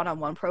from a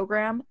one-on-one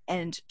program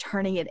and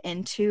turning it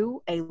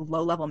into a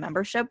low-level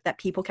membership that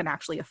people can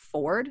actually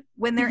afford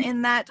when they're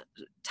in that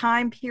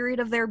time period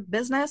of their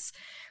business.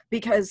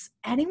 Because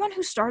anyone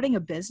who's starting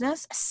a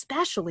business,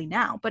 especially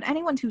now, but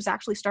anyone who's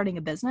actually starting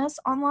a business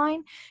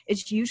online,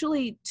 is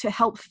usually to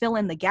help fill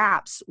in the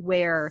gaps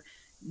where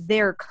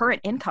their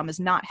current income is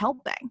not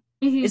helping,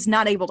 Mm-hmm. is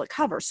not able to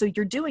cover. So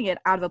you're doing it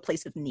out of a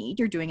place of need.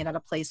 You're doing it out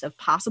of a place of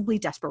possibly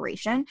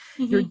desperation.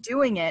 Mm-hmm. You're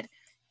doing it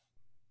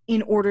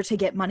in order to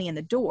get money in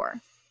the door.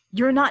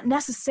 You're not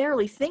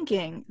necessarily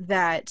thinking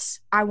that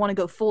I want to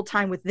go full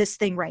time with this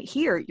thing right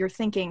here. You're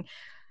thinking,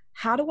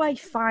 how do I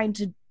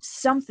find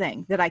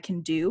something that I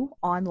can do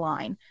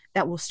online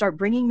that will start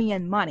bringing me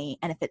in money?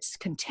 And if it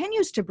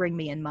continues to bring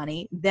me in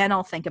money, then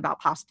I'll think about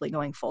possibly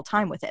going full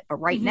time with it.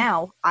 But right Mm-hmm.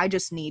 now, I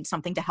just need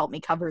something to help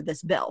me cover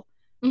this bill.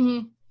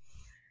 Mm-hmm.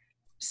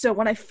 So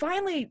when I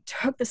finally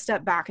took the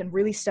step back and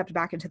really stepped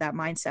back into that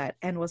mindset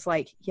and was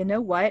like, you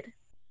know what?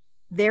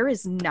 There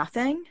is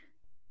nothing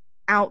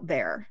out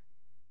there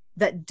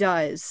that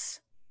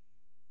does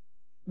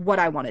what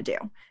I want to do.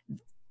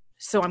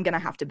 So I'm going to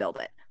have to build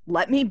it.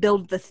 Let me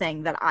build the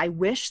thing that I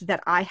wish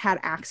that I had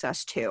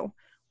access to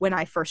when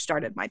I first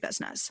started my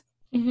business.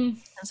 Mm-hmm. And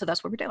so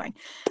that's what we're doing.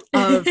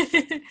 Of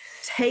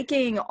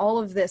taking all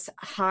of this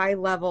high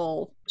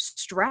level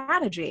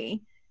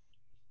strategy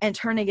and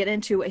turning it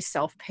into a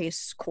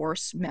self-paced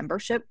course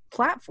membership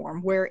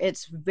platform where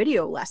it's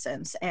video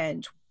lessons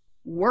and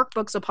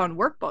workbooks upon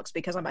workbooks,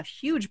 because I'm a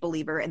huge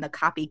believer in the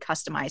copy,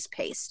 customize,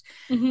 paste.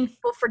 Mm-hmm.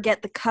 People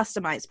forget the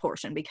customized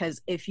portion,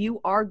 because if you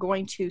are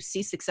going to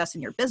see success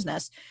in your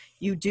business,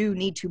 you do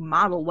need to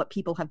model what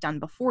people have done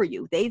before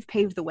you. They've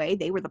paved the way.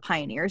 They were the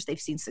pioneers. They've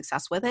seen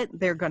success with it.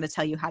 They're going to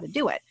tell you how to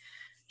do it.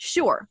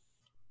 Sure,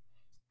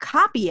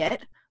 copy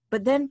it,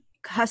 but then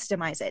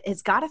customize it.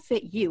 It's got to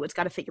fit you. It's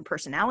got to fit your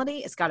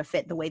personality. It's got to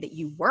fit the way that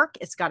you work.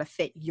 It's got to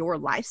fit your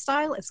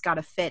lifestyle. It's got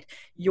to fit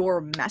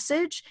your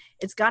message.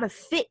 It's got to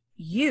fit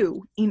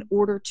you in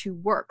order to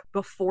work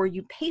before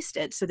you paste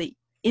it so that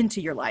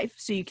into your life,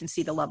 so you can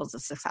see the levels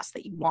of success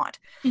that you want.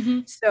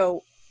 Mm-hmm.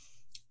 So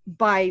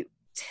by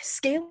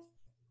scaling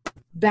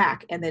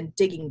back and then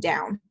digging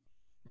down.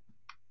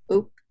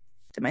 Oop,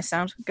 did my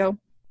sound go?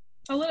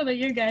 A little bit,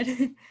 you're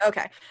good.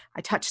 Okay,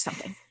 I touched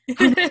something.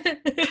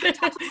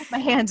 My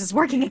hands is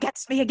working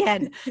against me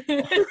again.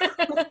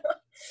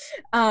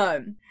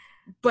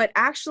 But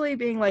actually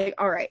being like,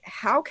 all right,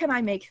 how can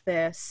I make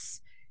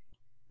this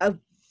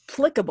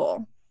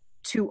applicable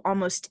to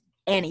almost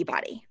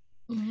anybody?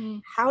 Mm-hmm.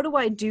 How do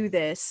I do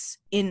this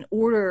in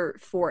order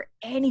for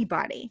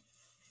anybody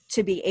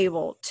to be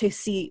able to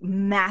see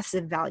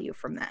massive value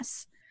from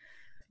this?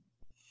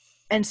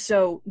 And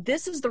so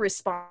this is the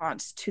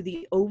response to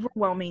the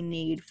overwhelming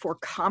need for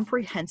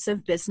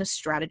comprehensive business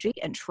strategy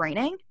and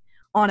training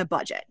on a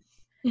budget.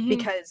 Mm-hmm.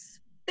 Because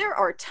there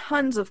are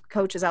tons of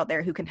coaches out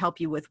there who can help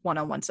you with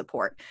one-on-one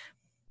support.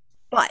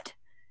 But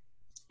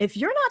if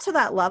you're not to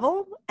that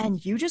level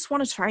and you just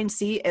want to try and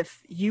see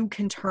if you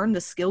can turn the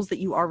skills that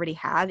you already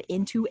have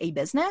into a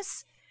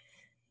business,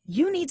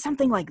 you need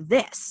something like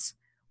this,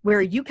 where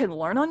you can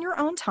learn on your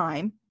own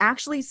time,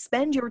 actually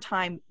spend your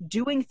time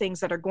doing things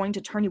that are going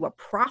to turn you a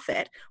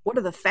profit. What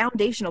are the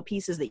foundational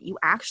pieces that you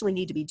actually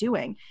need to be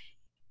doing?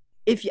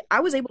 I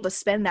was able to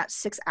spend that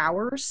 6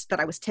 hours that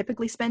I was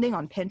typically spending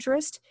on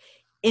Pinterest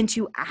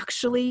into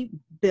actually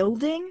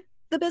building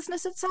the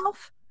business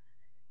itself,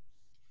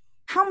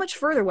 how much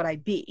further would I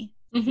be,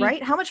 Mm-hmm.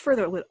 right? How much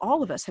further would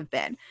all of us have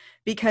been?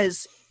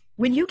 Because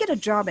when you get a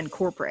job in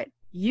corporate,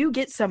 you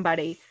get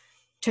somebody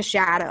to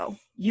shadow.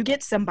 You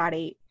get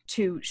somebody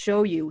to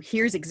show you,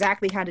 here's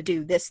exactly how to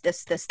do this.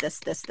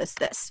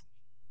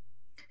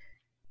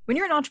 When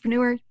you're an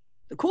entrepreneur,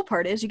 the cool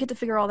part is you get to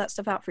figure all that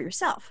stuff out for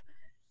yourself.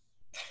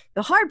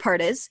 The hard part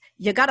is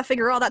you got to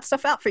figure all that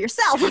stuff out for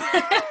yourself.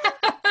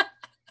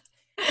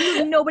 You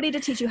have nobody to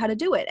teach you how to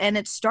do it. And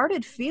it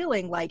started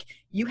feeling like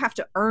you have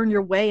to earn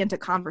your way into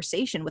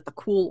conversation with the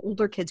cool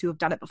older kids who have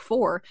done it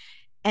before.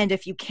 And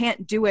if you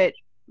can't do it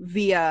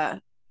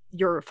via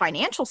your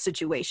financial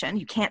situation,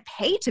 you can't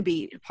pay to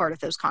be part of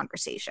those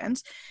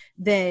conversations,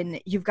 then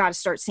you've got to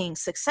start seeing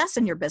success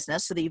in your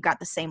business so that you've got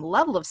the same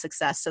level of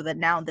success, so that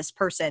now this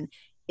person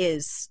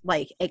is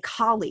like a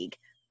colleague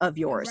of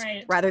yours,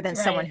 Right. rather than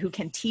someone who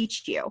can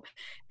teach you.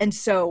 And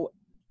so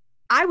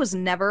I was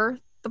never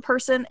the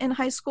person in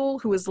high school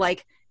who was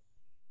like,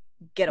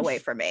 get away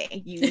from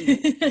me, you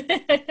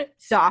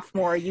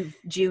sophomore, you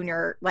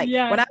junior. Like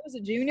when I was a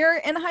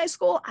junior in high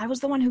school, I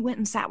was the one who went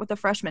and sat with the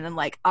freshmen and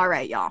like, all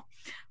right, y'all,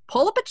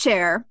 pull up a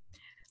chair.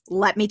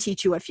 Let me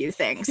teach you a few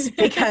things,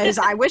 because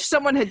I wish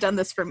someone had done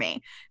this for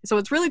me. So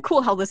it's really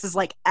cool how this is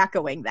like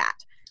echoing that.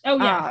 Oh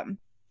yeah.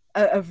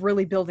 Of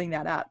really building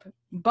that up.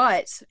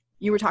 But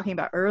you were talking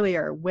about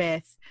earlier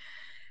with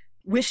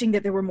wishing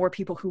that there were more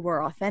people who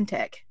were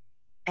authentic.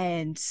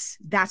 And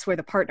that's where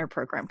the partner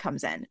program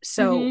comes in.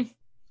 So Mm-hmm.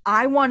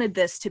 I wanted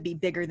this to be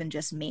bigger than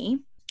just me.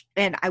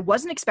 And I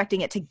wasn't expecting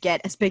it to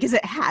get as big as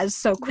it has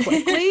so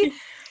quickly.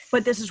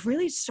 But this is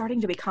really starting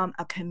to become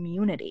a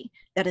community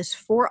that is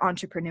for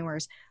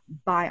entrepreneurs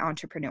by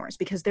entrepreneurs,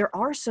 because there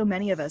are so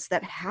many of us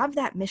that have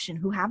that mission,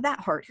 who have that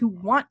heart, who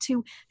want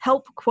to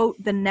help, quote,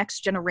 the next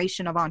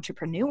generation of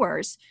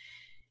entrepreneurs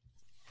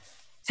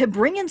to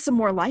bring in some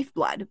more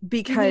lifeblood,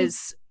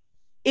 because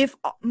if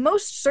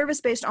most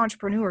service-based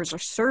entrepreneurs are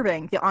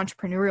serving the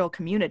entrepreneurial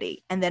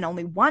community and then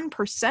only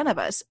 1% of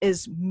us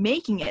is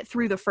making it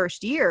through the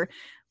first year,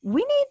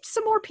 we need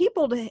some more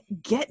people to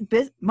get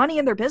money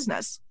in their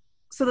business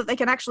so that they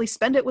can actually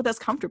spend it with us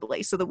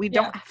comfortably, so that we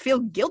don't feel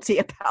guilty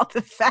about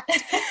the fact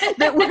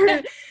that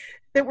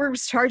we're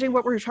charging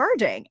what we're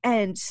charging.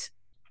 And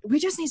we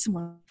just need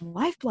some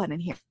lifeblood in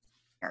here.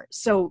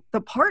 So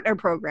the partner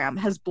program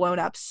has blown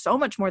up so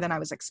much more than I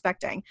was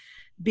expecting,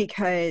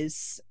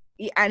 because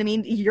I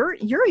mean, you're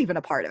even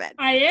a part of it.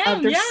 I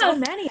am. There's so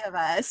many of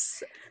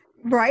us,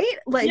 right?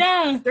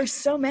 Like, there's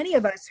so many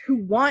of us who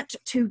want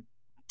to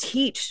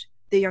teach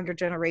the younger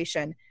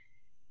generation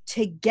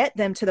to get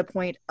them to the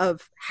point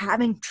of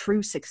having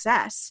true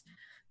success,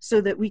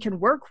 so that we can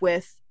work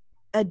with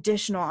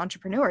additional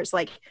entrepreneurs.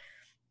 Like,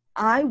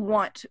 I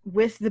want,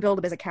 with the Build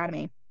a Biz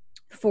Academy,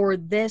 for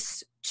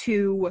this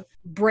to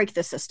break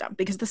the system,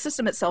 because the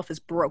system itself is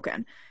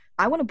broken.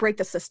 I want to break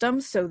the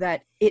system so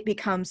that it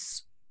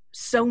becomes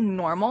so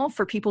normal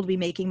for people to be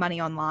making money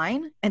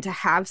online and to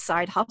have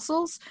side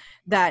hustles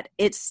that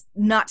it's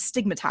not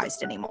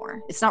stigmatized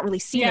anymore. It's not really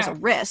seen as a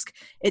risk.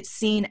 It's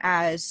seen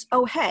as,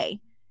 oh, hey,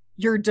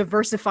 you're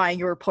diversifying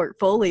your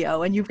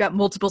portfolio and you've got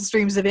multiple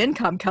streams of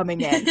income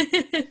coming in.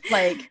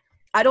 Like,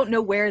 I don't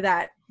know where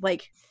that,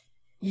 like,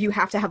 you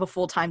have to have a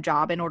full-time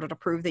job in order to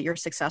prove that you're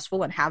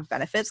successful and have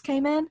benefits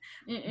came in.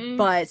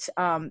 But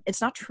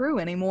it's not true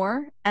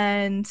anymore.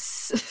 And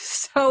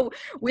so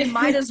we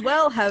might as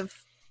well have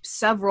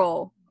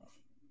several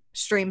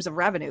streams of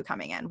revenue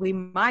coming in. We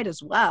might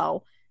as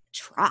well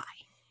try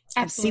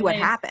and see what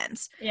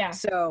happens.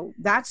 So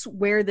that's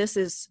where this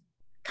is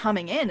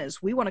coming in,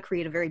 is we want to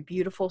create a very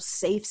beautiful,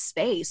 safe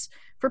space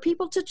for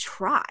people to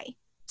try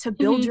to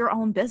build your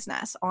own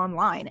business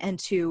online and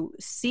to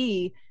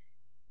see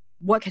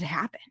what could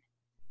happen.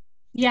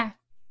 Yeah,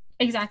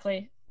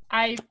 exactly.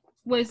 I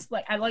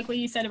like what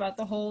you said about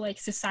the whole like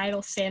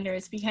societal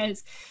standards,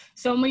 because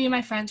so many of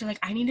my friends are like,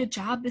 I need a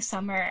job this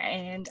summer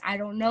and I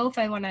don't know if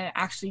I want to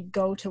actually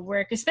go to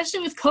work,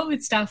 especially with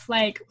COVID stuff.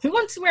 Like, who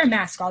wants to wear a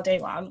mask all day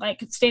long?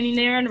 Like, standing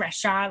there in a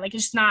restaurant, like,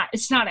 it's not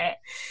it.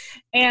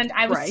 And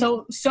I was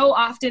so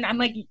often, I'm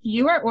like,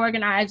 you are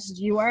organized,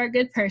 you are a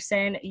good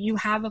person, you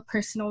have a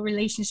personal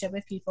relationship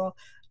with people,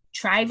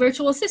 try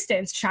virtual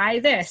assistants, try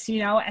this, you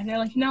know? And they're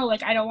like, no,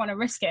 like, I don't want to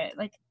risk it.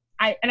 Like,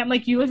 and I'm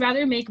like, you would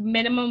rather make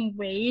minimum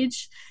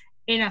wage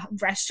in a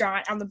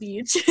restaurant on the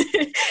beach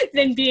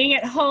than being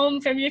at home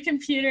from your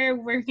computer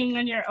working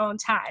on your own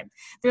time.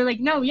 They're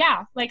like, no,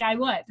 yeah, like, I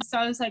would. So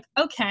I was like,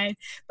 okay.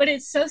 But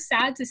it's so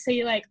sad to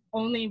say, like,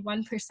 only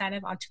 1%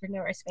 of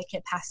entrepreneurs make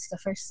it past the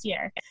first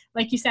year.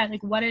 Like you said,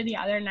 like, what are the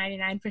other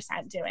 99%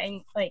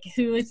 doing? Like,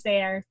 who is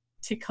there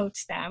to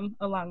coach them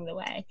along the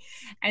way?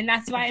 And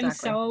that's why I'm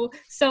so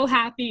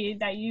happy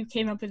that you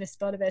came up with this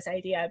Build a Biz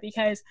idea,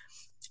 because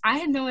I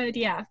had no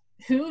idea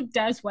who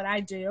does what I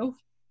do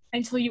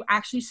until you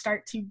actually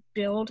start to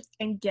build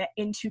and get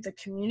into the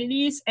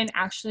communities and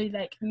actually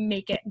like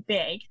make it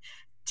big,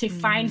 to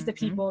find the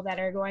people that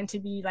are going to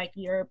be like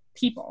your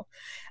people.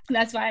 And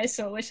that's why I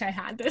so wish I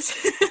had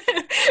this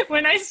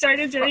when I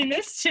started doing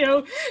this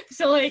too.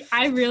 So like,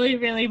 I really,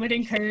 really would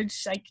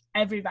encourage like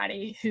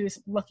everybody who's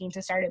looking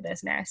to start a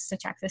business to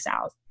check this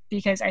out,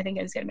 because I think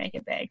it's going to make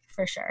it big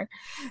for sure.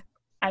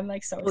 I'm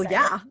like so excited. Well,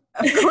 yeah,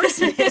 of course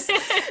it is.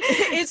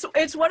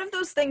 It's one of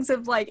those things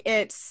of like,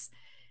 it's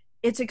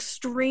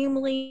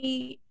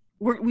extremely,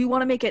 we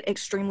want to make it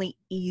extremely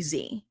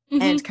easy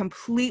and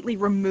completely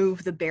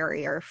remove the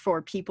barrier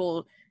for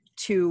people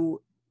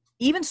to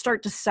even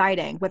start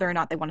deciding whether or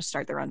not they want to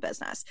start their own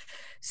business.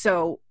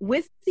 So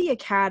with the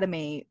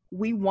Academy,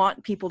 we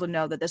want people to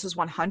know that this is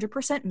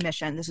 100%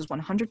 mission. This is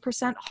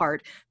 100%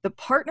 heart. The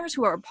partners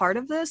who are a part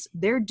of this,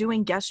 they're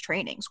doing guest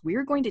trainings.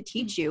 We're going to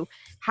teach you,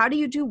 how do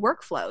you do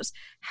workflows?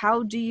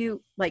 How do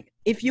you, like,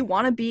 if you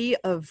want to be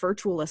a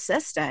virtual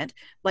assistant,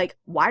 like,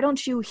 why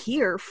don't you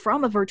hear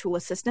from a virtual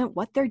assistant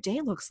what their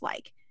day looks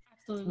like?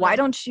 Why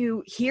don't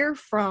you hear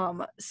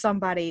from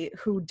somebody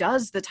who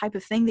does the type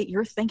of thing that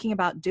you're thinking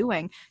about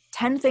doing,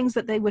 10 things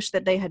that they wish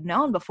that they had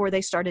known before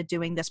they started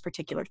doing this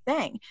particular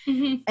thing?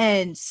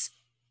 And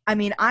I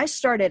mean, I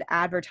started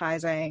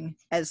advertising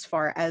as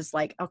far as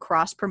like a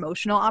cross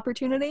promotional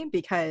opportunity,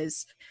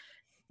 because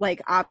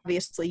like,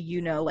 obviously,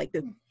 you know, like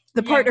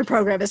the partner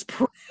program is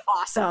pretty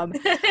awesome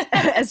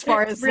as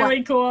far as really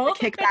like, cool the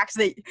kickbacks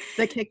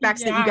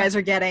that you guys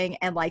are getting,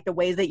 and like the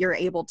ways that you're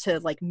able to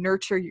like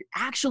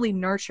actually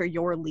nurture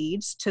your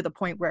leads to the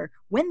point where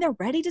when they're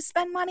ready to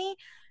spend money,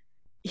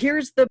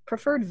 here's the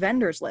preferred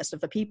vendors list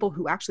of the people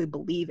who actually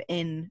believe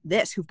in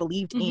this, who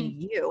believed in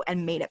you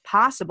and made it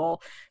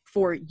possible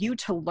for you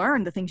to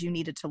learn the things you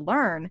needed to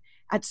learn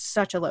at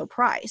such a low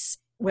price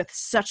with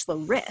such low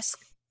risk.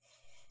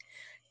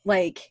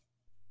 Like,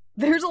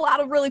 there's a lot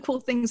of really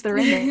cool things that are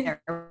in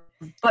there,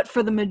 but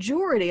for the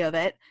majority of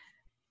it,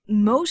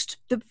 most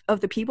of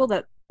the people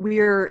that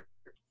we're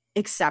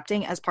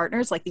accepting as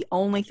partners, like, the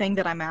only thing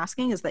that I'm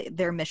asking is that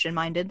they're mission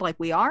minded like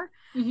we are,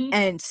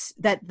 and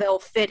that they'll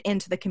fit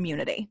into the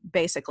community,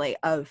 basically,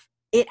 of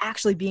it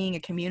actually being a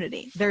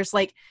community. There's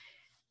like,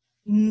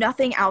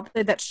 nothing out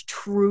there that's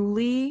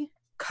truly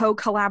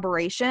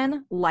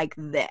co-collaboration like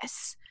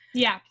this.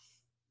 Yeah.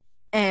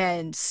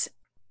 And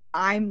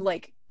I'm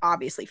like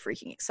obviously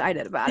freaking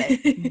excited about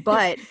it,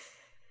 but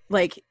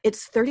like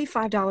it's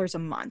 $35 a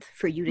month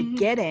for you to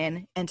get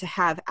in and to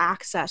have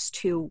access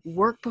to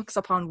workbooks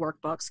upon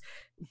workbooks,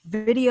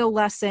 video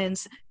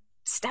lessons,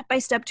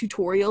 step-by-step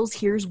tutorials.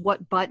 Here's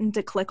what button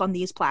to click on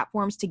these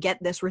platforms to get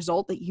this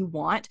result that you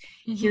want.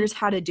 Here's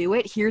how to do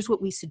it. Here's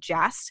what we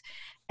suggest.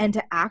 And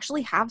to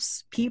actually have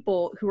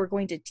people who are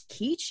going to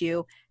teach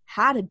you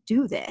how to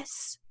do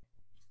this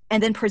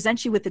and then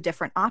present you with the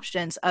different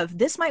options of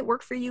this might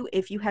work for you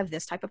if you have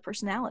this type of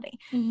personality.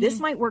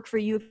 This might work for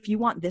you if you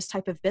want this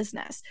type of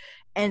business.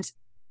 And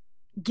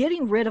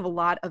getting rid of a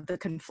lot of the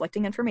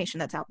conflicting information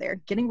that's out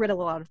there, getting rid of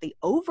a lot of the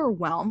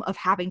overwhelm of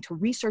having to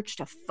research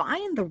to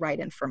find the right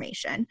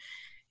information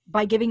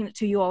by giving it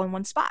to you all in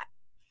one spot.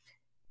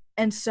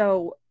 And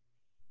so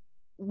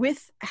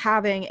with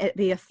having it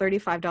be a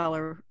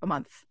 $35 a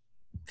month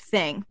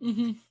thing,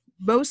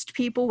 most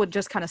people would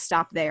just kind of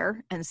stop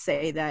there and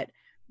say that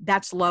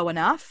that's low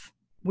enough.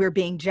 We're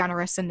being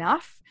generous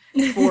enough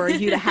for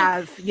you to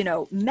have, you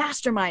know,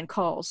 mastermind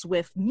calls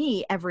with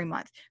me every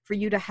month, for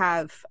you to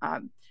have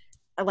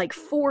like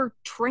 4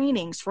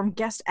 trainings from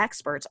guest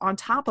experts on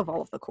top of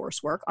all of the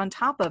coursework, on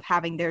top of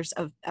having there's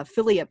a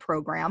affiliate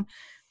program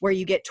where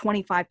you get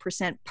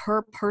 25%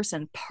 per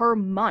person per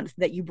month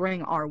that you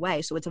bring our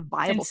way. So it's a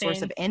viable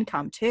source of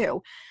income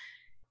too.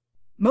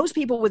 Most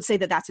people would say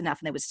that that's enough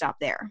and they would stop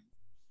there.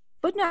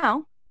 But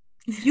no,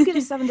 you get a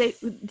 7-day,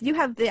 you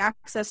have the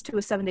access to a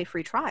 7-day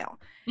free trial.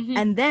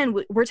 And then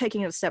we're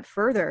taking it a step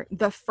further.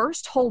 The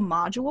first whole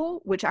module,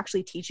 which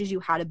actually teaches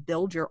you how to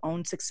build your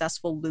own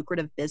successful,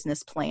 lucrative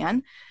business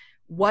plan.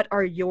 What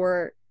are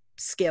your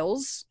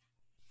skills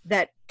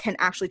that can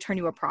actually turn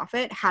you a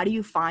profit? How do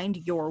you find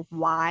your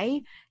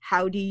why?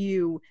 How do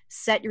you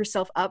set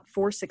yourself up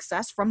for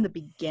success from the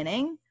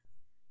beginning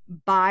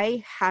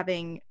by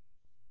having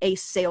a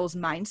sales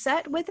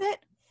mindset with it?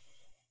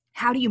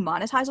 How do you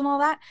monetize on all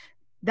that?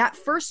 That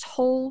first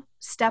whole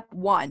step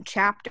 1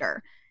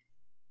 chapter,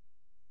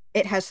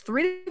 it has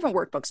 3 different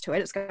workbooks to it.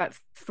 It's got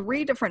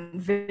 3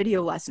 different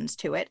video lessons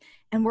to it.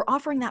 And we're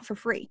offering that for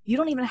free. You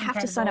don't even have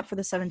to sign up for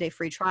the 7-day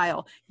free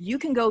trial. You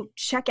can go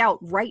check out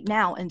right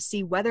now and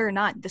see whether or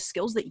not the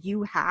skills that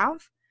you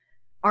have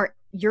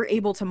you're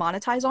able to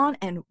monetize on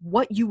and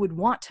what you would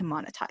want to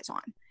monetize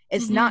on.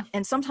 It's not,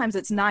 and sometimes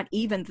it's not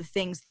even the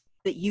things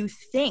that you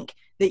think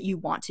that you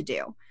want to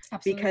do.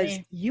 Absolutely. Because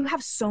you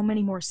have so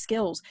many more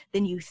skills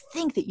than you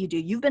think that you do.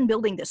 You've been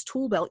building this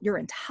tool belt your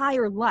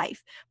entire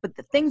life, but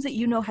the things that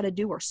you know how to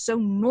do are so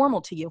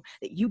normal to you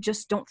that you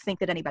just don't think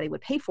that anybody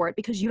would pay for it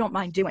because you don't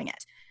mind doing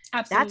it.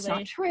 Absolutely. That's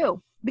not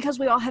true, because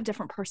we all have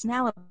different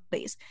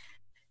personalities.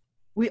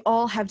 We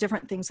all have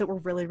different things that we're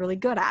really, really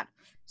good at.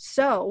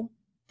 So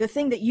the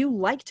thing that you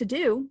like to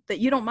do, that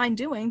you don't mind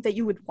doing, that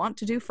you would want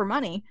to do for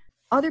money,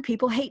 other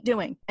people hate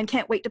doing and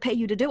can't wait to pay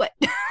you to do it.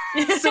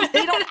 So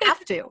they don't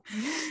have to.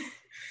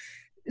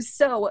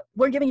 So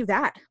we're giving you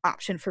that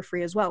option for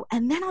free as well.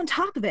 And then on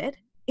top of it,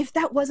 if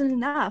that wasn't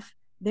enough,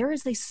 there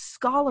is a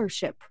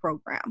scholarship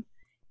program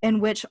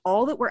in which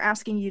all that we're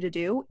asking you to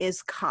do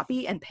is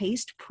copy and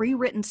paste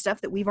pre-written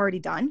stuff that we've already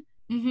done.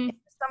 Some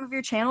of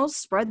your channels,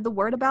 spread the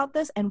word about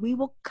this, and we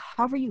will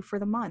cover you for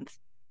the month.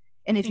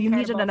 And if you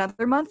need it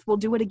another month, we'll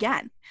do it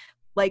again.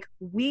 Like,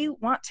 we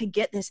want to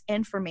get this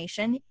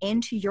information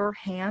into your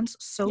hands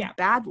so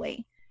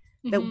badly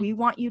that we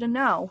want you to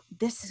know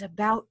this is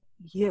about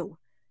you.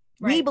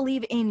 Right. We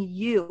believe in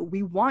you.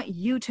 We want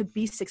you to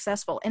be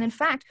successful. And in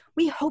fact,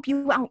 we hope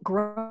you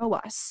outgrow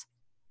us.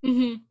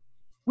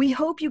 We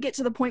hope you get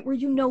to the point where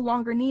you no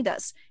longer need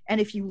us.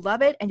 And if you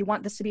love it and you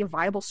want this to be a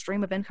viable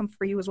stream of income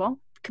for you as well,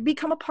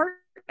 become a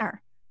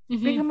partner.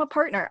 Become a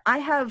partner. I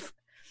have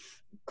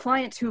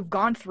clients who've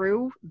gone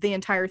through the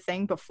entire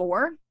thing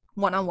before,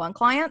 one-on-one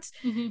clients,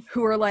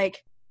 who are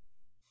like,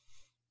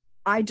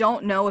 I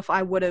don't know if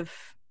I would have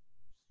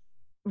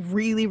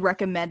really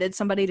recommended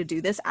somebody to do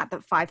this at the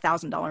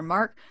 $5,000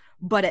 mark,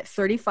 but at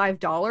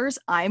 $35,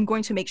 I'm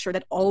going to make sure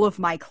that all of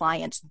my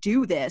clients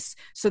do this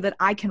so that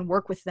I can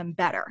work with them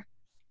better.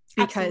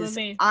 Because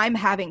Absolutely. I'm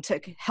having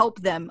to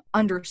help them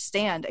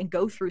understand and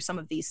go through some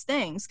of these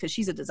things, because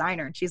she's a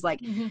designer and she's like,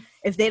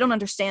 if they don't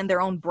understand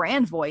their own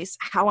brand voice,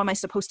 how am I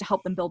supposed to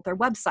help them build their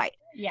website?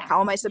 How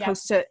am I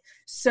supposed to?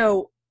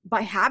 So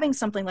by having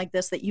something like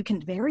this that you can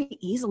very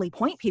easily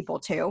point people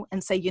to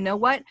and say, you know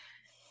what,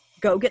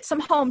 go get some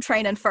home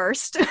training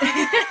first,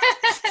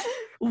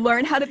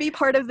 learn how to be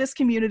part of this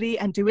community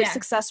and do it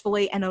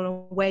successfully and in a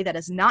way that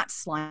is not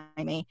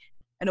slimy,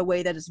 in a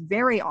way that is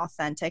very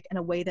authentic, in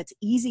a way that's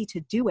easy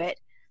to do it,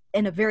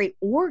 in a very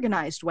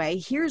organized way.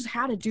 Here's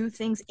how to do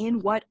things in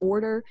what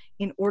order,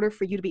 in order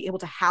for you to be able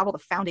to have all the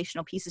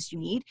foundational pieces you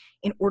need,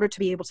 in order to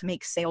be able to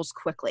make sales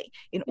quickly,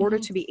 in order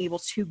to be able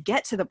to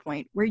get to the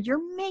point where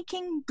you're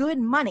making good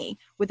money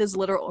with as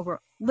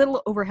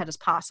little overhead as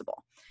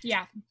possible.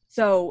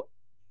 So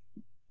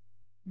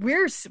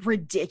we're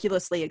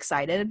ridiculously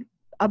excited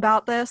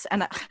about this.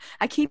 And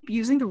I keep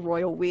using the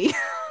royal we.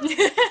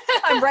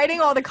 I'm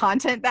writing all the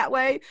content that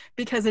way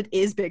because it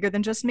is bigger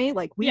than just me.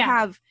 Like we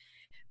have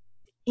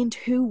in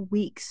 2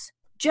 weeks,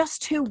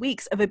 just 2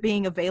 weeks of it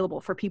being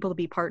available for people to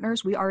be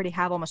partners, we already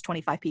have almost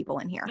 25 people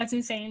in here. That's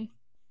insane.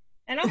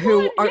 And I'm who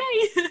one. are,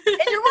 Yay. and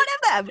you're one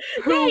of them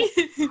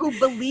who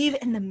believe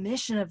in the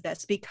mission of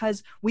this,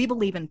 because we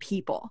believe in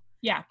people.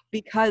 Yeah.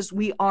 Because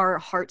we are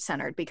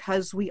heart-centered,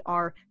 because we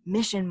are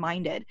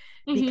mission-minded,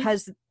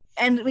 because,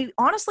 and we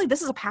honestly,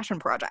 this is a passion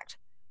project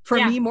for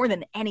me more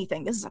than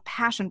anything. This is a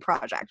passion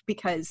project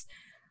because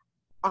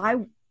I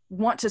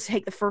want to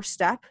take the first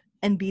step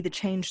and be the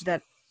change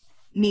that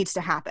needs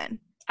to happen.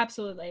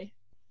 Absolutely.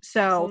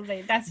 So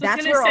Absolutely. That's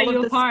what's going to set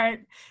you apart.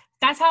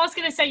 That's how it's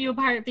going to set you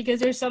apart, because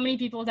there's so many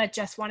people that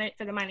just want it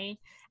for the money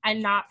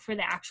and not for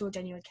the actual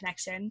genuine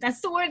connection.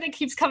 That's the word that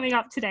keeps coming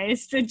up today.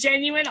 It's the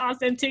genuine,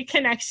 authentic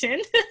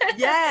connection.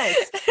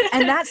 Yes.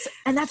 And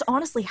that's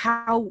honestly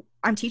how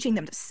I'm teaching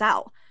them to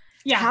sell.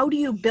 Yeah. How do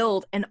you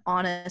build an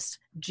honest,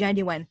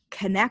 genuine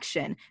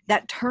connection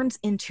that turns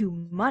into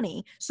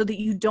money so that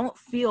you don't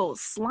feel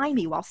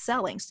slimy while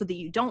selling, so that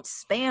you don't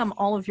spam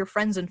all of your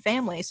friends and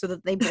family so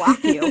that they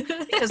block you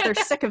because they're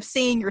sick of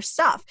seeing your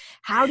stuff?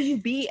 How do you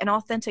be an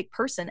authentic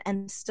person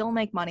and still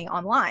make money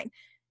online?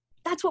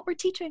 That's what we're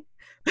teaching.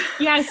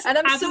 Yes. And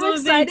I'm absolutely.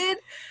 so excited.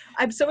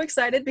 I'm so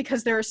excited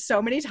because there are so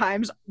many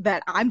times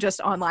that I'm just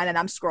online and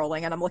I'm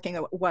scrolling and I'm looking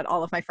at what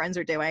all of my friends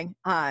are doing,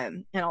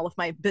 and all of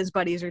my biz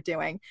buddies are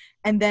doing.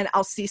 And then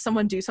I'll see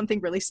someone do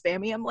something really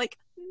spammy. I'm like,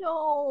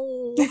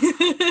 no,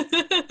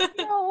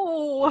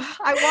 no,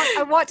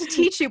 I want to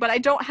teach you, but I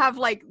don't have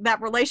like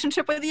that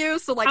relationship with you.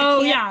 So like,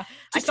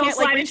 just don't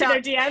slide into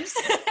their DMs.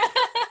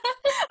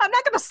 I'm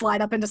not going to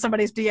slide up into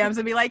somebody's DMs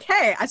and be like,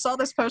 hey, I saw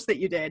this post that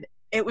you did.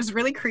 It was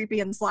really creepy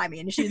and slimy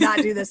and you should not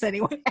do this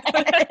anymore.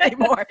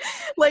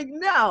 Like,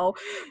 no,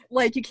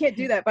 like you can't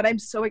do that. But I'm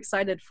so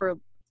excited for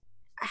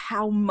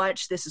how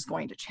much this is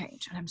going to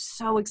change. And I'm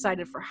so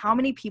excited for how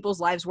many people's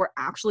lives we're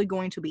actually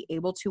going to be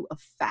able to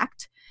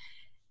affect.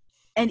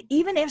 And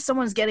even if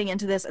someone's getting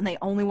into this and they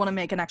only want to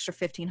make an extra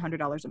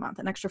 $1,500 a month,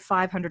 an extra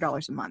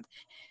 $500 a month,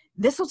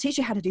 this will teach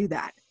you how to do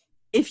that.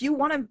 If you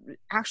want to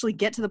actually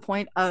get to the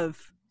point of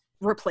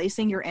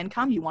replacing your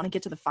income, you want to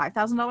get to the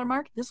 $5,000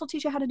 mark, this will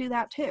teach you how to do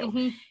that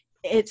too.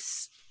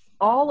 It's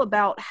all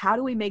about how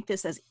do we make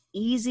this as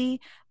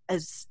easy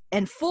as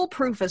and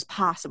foolproof as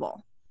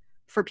possible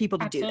for people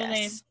to do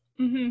this.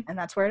 And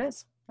that's where it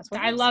is. That's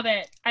what I love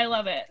it. I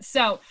love it.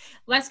 So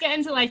let's get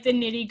into like the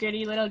nitty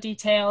gritty little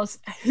details.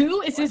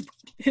 Who is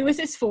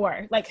this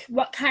for? Like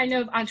what kind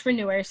of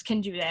entrepreneurs can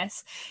do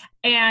this?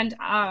 And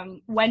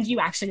when do you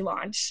actually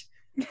launch?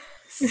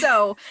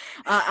 So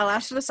I'll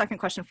answer the second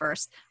question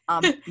first.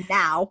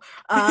 Now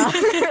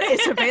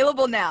it's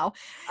available now.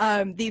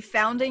 The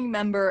founding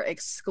member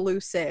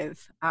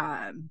exclusive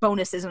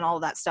bonuses and all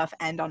of that stuff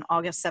end on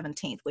August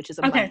 17th, which is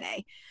a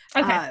Monday.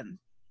 Okay.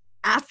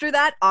 After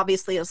that,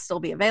 obviously it'll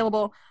still be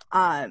available,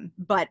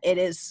 but it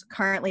is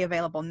currently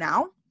available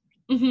now.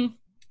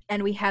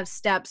 And we have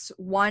steps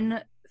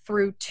 1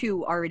 through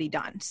 2 already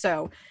done.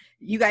 So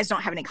you guys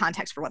don't have any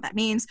context for what that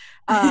means.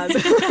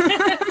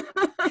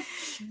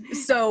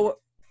 So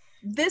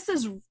this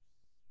is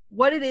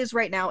what it is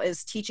right now,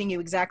 is teaching you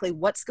exactly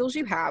what skills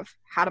you have,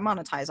 how to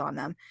monetize on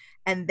them,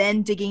 and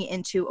then digging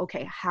into,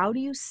 okay, how do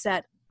you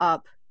set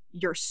up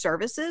your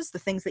services, the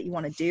things that you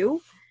want to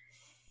do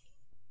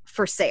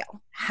for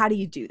sale? How do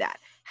you do that?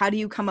 How do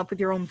you come up with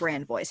your own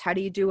brand voice? How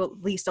do you do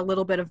at least a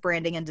little bit of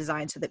branding and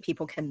design so that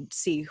people can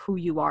see who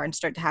you are and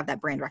start to have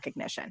that brand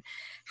recognition?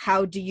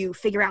 How do you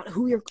figure out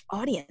who your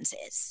audience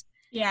is?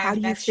 Yeah, how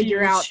do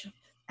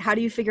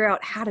you figure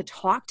out how to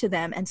talk to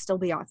them and still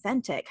be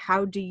authentic?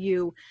 How do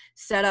you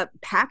set up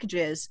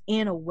packages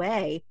in a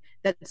way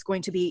that's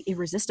going to be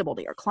irresistible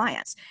to your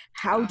clients?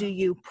 How do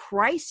you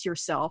price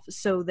yourself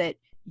so that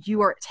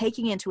you are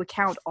taking into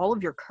account all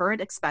of your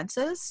current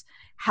expenses,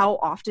 how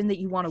often that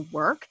you want to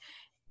work,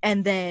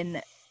 and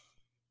then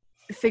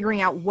figuring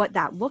out what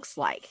that looks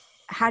like?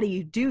 How do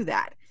you do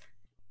that?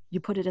 You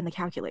put it in the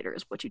calculator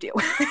is what you do.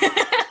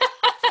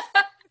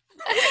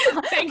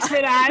 Thanks for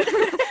that.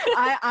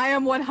 I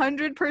am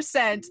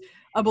 100%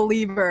 a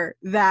believer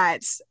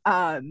that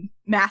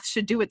math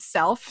should do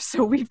itself.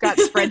 So we've got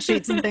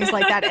spreadsheets and things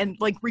like that, and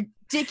like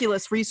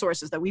ridiculous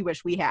resources that we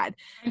wish we had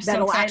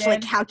that'll actually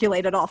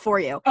calculate it all for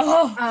you.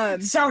 Oh,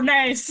 so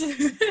nice.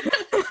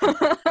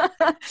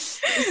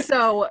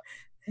 So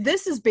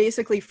this is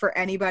basically for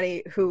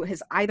anybody who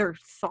has either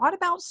thought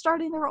about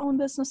starting their own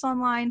business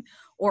online,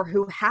 or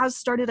who has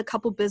started a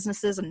couple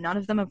businesses and none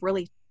of them have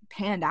really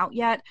panned out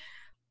yet.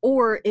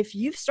 Or if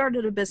you've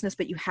started a business,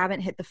 but you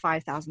haven't hit the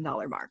 $5,000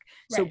 mark.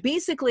 Right. So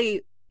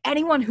basically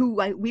anyone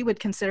who we would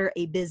consider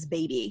a biz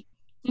baby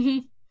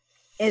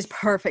is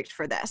perfect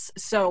for this.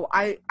 So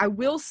I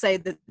will say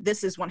that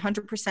this is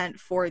 100%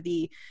 for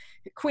the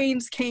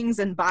queens, kings,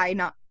 and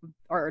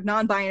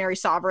non-binary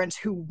sovereigns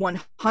who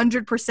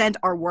 100%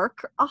 are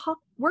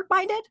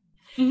work-minded.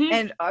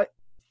 And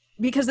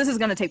because this is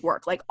going to take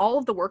work. Like all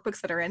of the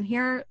workbooks that are in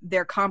here,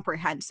 they're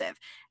comprehensive.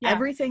 Yeah.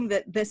 Everything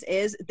that this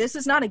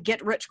is not a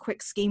get rich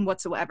quick scheme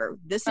whatsoever.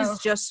 This is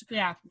just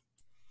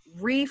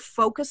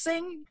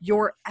refocusing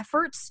your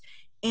efforts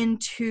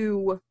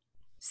into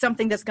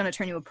something that's going to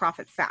turn you a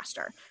profit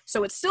faster.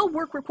 So it's still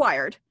work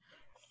required,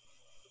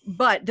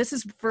 but this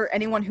is for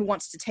anyone who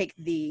wants to take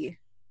the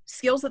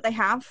skills that they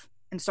have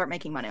and start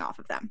making money off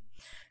of them.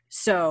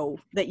 So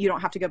that you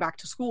don't have to go back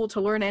to school to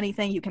learn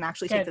anything. You can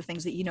actually take the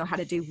things that you know how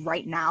to do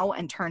right now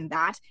and turn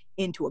that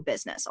into a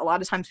business. A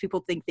lot of times people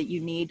think that you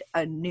need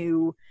a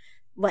new,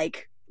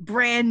 like,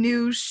 brand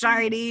new,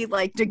 shiny,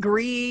 like,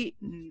 degree.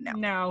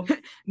 No.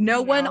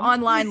 No one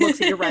online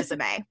looks at your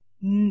resume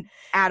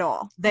at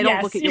all. They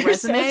don't look at your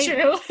resume.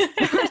 So true.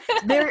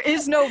 There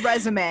is no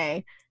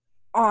resume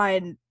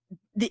in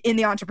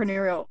the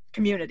entrepreneurial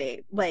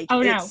community. Like,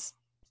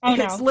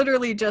 it's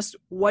literally just,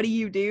 what do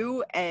you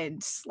do?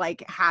 And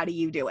like, how do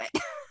you do it?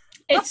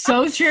 It's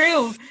so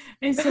true.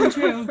 It's so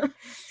true.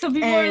 So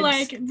people are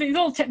like,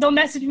 they'll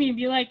message me and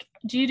be like,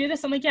 do you do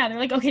this? I'm like, yeah. They're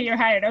like, okay, you're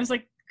hired. I was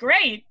like,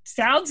 great.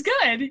 Sounds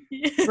good.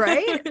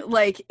 Right?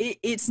 Like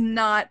it's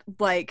not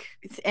like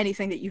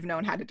anything that you've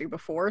known how to do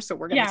before. So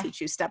we're going to teach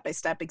you step by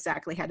step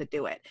exactly how to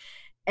do it.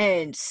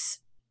 And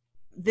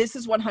this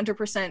is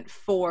 100%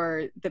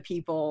 for the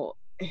people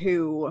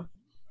who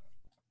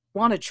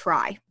want to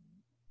try.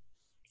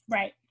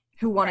 Right.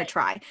 Who want to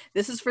try.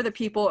 This is for the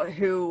people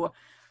who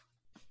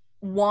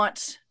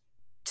want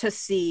to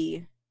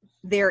see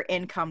their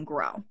income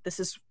grow. This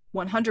is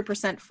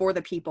 100% for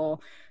the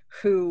people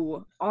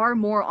who are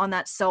more on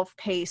that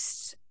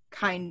self-paced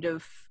kind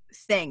of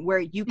thing where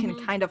you can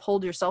kind of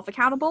hold yourself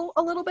accountable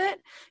a little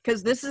bit,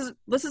 because this is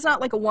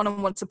not like a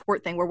one-on-one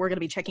support thing where we're going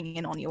to be checking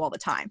in on you all the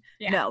time.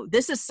 No,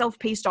 this is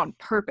self-paced on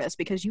purpose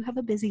because you have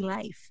a busy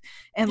life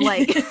and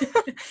like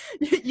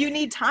you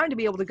need time to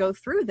be able to go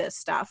through this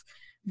stuff.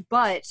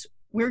 But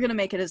we're going to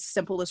make it as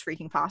simple as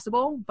freaking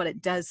possible, but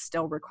it does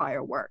still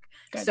require work.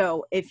 Good.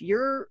 So if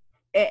you're,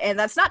 and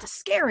that's not to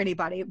scare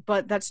anybody,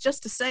 but that's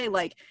just to say,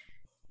 like,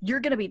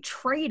 you're going to be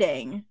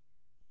trading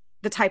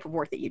the type of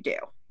work that you do.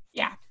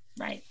 Yeah.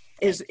 Right.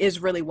 Is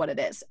really what it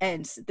is.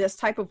 And this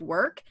type of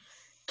work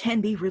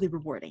can be really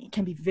rewarding. It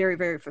can be very,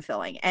 very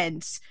fulfilling.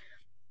 And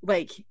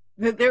like,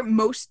 there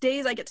most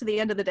days I get to the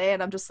end of the day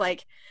and I'm just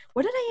like,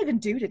 what did I even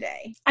do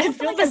today? I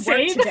feel the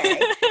same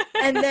today.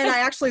 And then I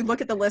actually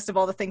look at the list of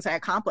all the things I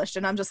accomplished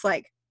and I'm just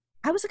like,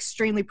 I was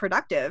extremely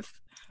productive,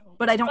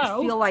 but I don't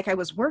feel like I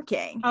was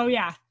working. Oh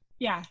yeah.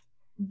 Yeah.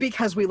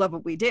 Because we love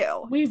what we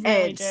do. We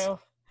really do.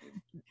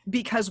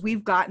 Because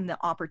we've gotten the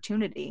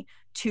opportunity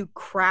to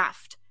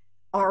craft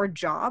our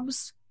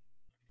jobs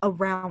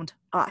around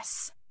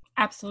us.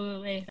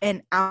 Absolutely.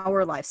 And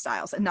our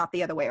lifestyles and not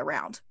the other way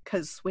around.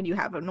 Because when you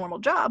have a normal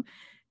job,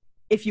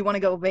 if you want to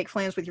go make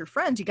plans with your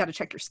friends, you got to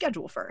check your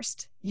schedule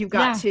first. You've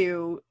got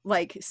to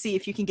like see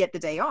if you can get the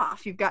day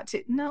off. You've got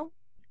to, no.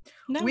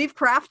 We've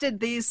crafted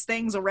these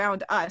things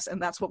around us.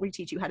 And that's what we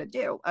teach you how to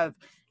do, of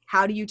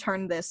how do you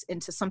turn this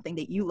into something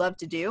that you love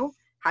to do?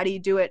 How do you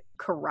do it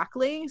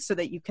correctly so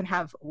that you can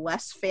have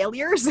less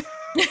failures?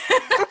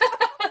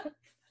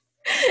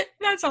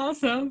 That's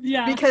awesome.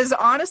 Yeah. Because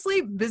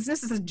honestly,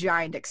 business is a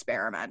giant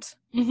experiment.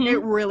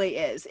 It really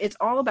is. It's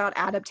all about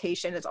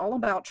adaptation. It's all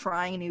about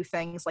trying new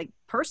things. Like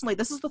personally,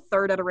 this is the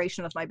third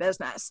iteration of my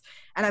business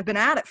and I've been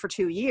at it for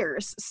 2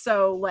 years.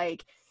 So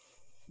like,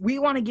 we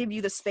want to give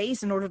you the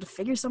space in order to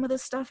figure some of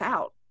this stuff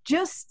out.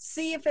 Just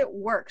see if it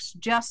works.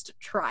 Just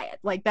try it.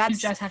 Like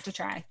that's, you just have to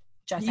try.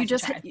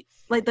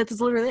 Like that's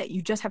literally it.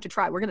 You just have to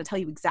try. We're going to tell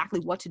you exactly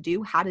what to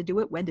do, how to do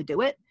it, when to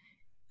do it.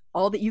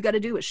 All that you got to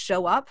do is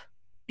show up,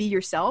 be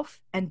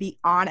yourself, and be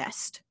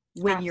honest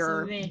when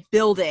you're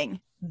building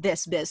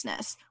this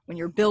business, when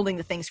you're building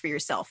the things for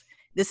yourself.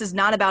 This is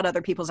not about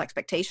other people's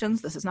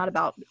expectations. This is not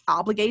about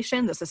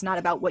obligation. This is not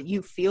about what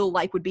you feel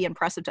like would be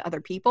impressive to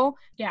other people.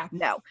 Yeah.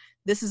 No,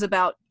 this is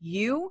about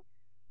you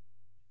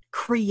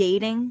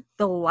creating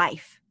the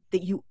life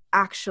that you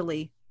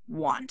actually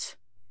want.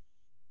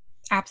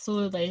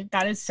 Absolutely.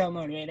 That is so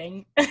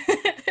motivating.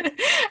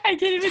 I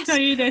can't even tell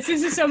you this.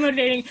 This is so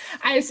motivating.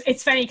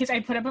 It's funny because I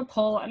put up a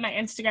poll on my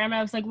Instagram.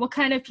 I was like, what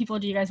kind of people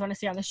do you guys want to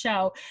see on the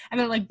show? And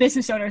they're like,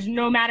 business owners,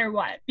 no matter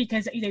what,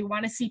 because they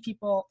want to see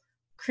people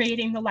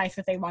creating the life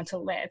that they want to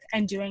live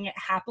and doing it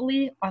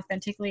happily,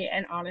 authentically,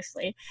 and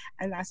honestly.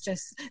 And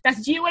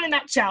that's you in a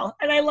nutshell.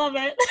 And I love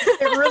it.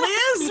 It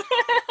really is.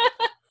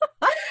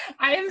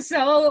 I am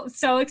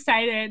so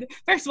excited.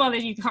 First of all,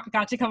 that you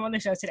got to come on the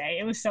show today.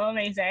 It was so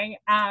amazing.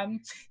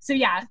 So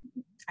yeah,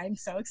 I'm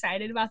so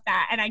excited about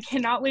that. And I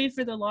cannot wait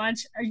for the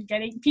launch. Are you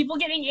getting people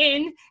getting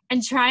in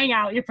and trying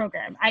out your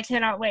program? I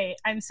cannot wait.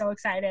 I'm so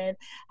excited.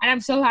 And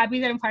I'm so happy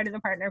that I'm part of the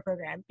partner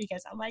program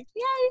because I'm like,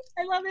 yay,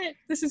 I love it.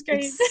 This is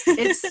great.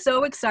 It's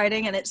so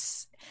exciting. And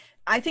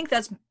I think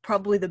that's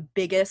probably the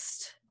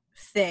biggest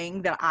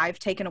thing that I've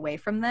taken away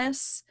from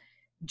this,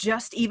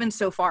 just even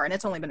so far, and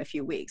it's only been a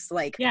few weeks.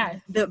 Like,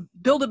 the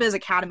Build-A-Biz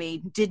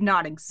Academy did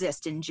not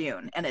exist in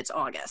June, and it's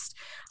August.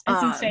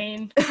 That's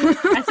insane.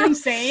 That's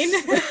insane.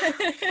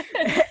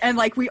 And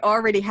like, we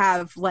already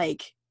have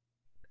like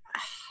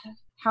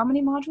how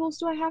many modules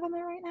do I have in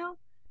there right now?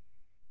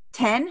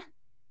 10.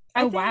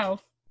 Oh, wow.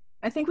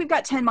 I think we've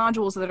got 10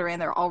 modules that are in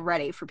there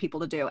already for people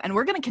to do. And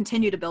we're going to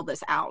continue to build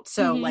this out.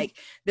 So like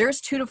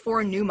there's 2 to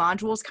 4 new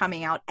modules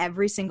coming out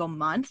every single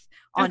month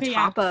on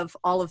top of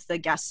all of the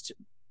guest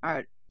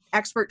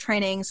expert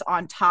trainings,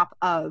 on top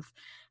of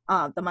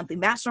the monthly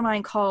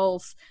mastermind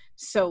calls.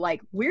 So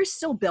like we're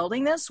still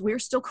building this. We're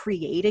still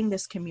creating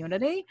this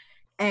community.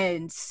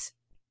 And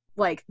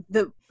like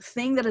the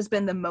thing that has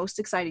been the most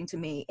exciting to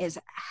me is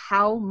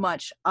how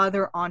much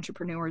other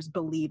entrepreneurs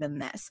believe in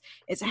this.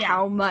 It's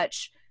how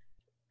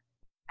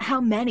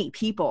many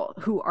people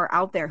who are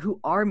out there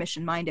who are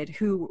mission minded,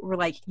 who were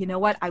like, you know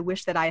what, I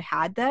wish that I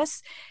had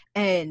this.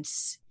 And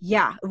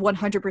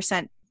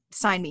 100%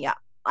 sign me up.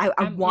 I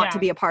want to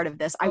be a part of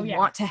this. I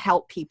want to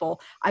help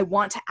people. I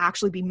want to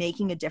actually be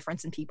making a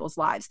difference in people's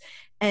lives.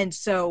 And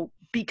so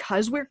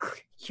because we're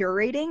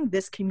curating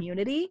this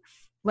community,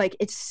 like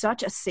it's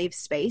such a safe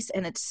space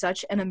and it's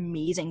such an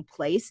amazing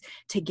place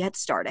to get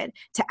started,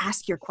 to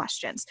ask your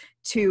questions,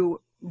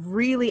 to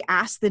really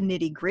ask the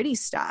nitty gritty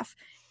stuff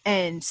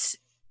and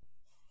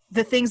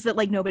the things that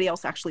like nobody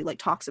else actually like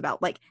talks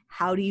about. Like,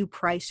 how do you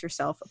price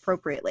yourself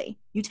appropriately?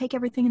 You take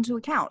everything into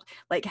account.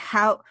 Like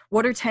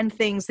what are 10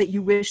 things that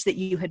you wish that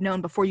you had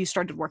known before you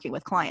started working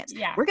with clients?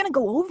 Yeah. We're going to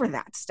go over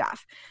that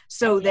stuff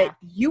so that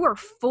you are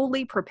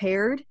fully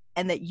prepared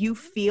and that you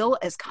feel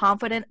as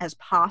confident as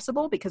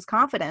possible, because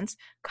confidence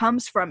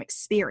comes from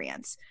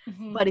experience.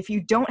 But if you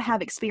don't have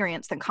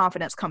experience, then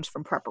confidence comes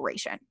from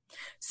preparation.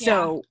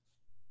 So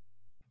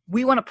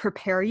we want to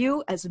prepare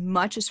you as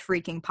much as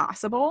freaking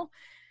possible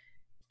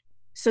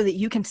so that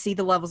you can see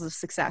the levels of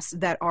success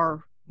that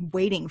are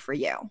waiting for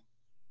you.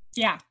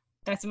 Yeah.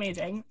 That's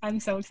amazing.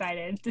 I'm so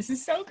excited. This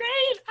is so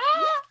great.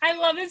 I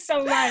love it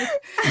so much.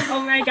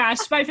 Oh my gosh.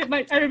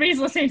 Everybody's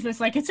listening to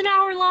this like, it's an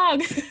hour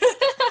long.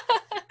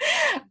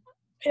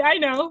 I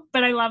know,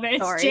 but I love it.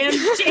 Sorry.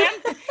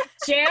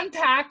 It's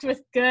jam-packed with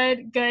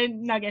good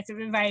nuggets of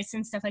advice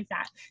and stuff like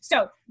that.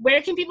 So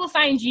where can people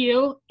find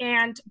you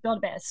and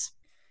Build a Biz?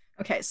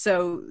 Okay,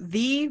 so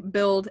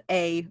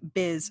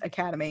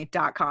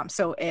thebuildabizacademy.com.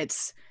 So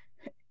it's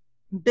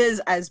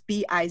biz as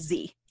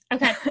B-I-Z.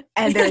 Okay.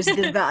 And there's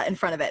the in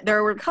front of it.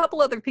 There were a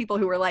couple other people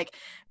who were like,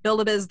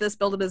 build a biz this,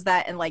 build a biz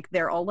that, and like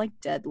they're all like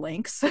dead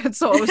links.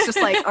 So it was just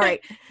like, all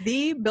right,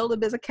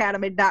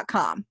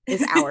 thebuildabizacademy.com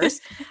is ours.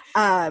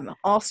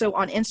 Also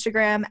on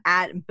Instagram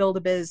at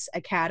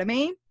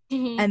buildabizacademy.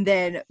 And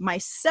then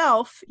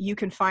myself, you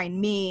can find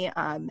me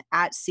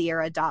at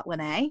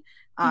sierra.lene.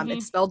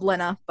 It's spelled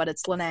Lena, but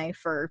it's Lene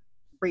for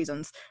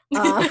reasons.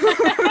 That's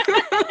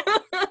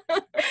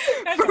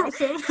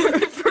awesome.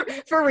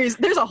 For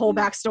reasons. There's a whole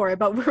backstory,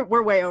 but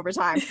we're way over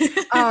time.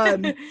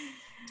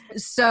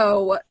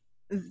 So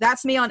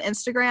that's me on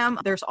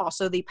Instagram. There's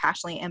also the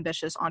Passionately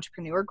Ambitious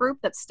Entrepreneur group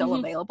that's still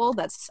available.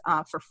 That's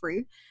for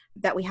free,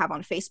 that we have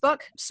on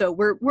Facebook. So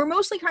we're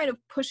mostly kind of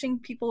pushing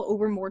people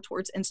over more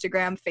towards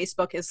Instagram.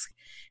 Facebook is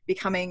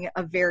becoming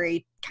a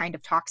very kind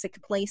of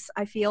toxic place,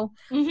 I feel,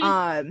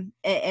 and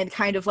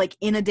kind of like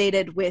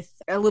inundated with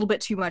a little bit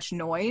too much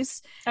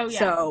noise. Oh, yeah.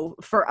 So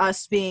for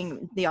us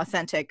being the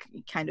authentic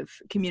kind of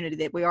community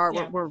that we are,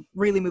 we're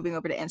really moving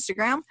over to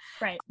Instagram.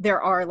 Right.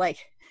 There are like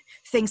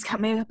things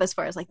coming up as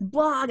far as like the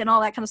blog and all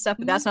that kind of stuff,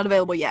 but that's not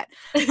available yet.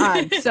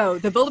 So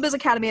the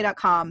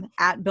buildabizacademy.com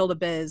at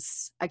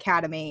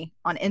buildabizacademy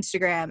on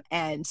Instagram.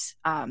 And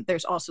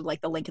there's also like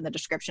the link in the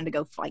description to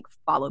go like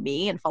follow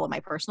me and follow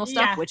my personal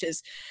stuff, which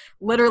is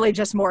literally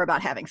just more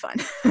about having fun.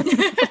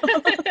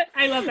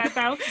 I love that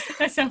though.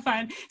 That's so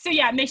fun. So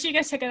yeah, make sure you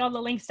guys check out all the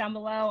links down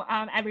below.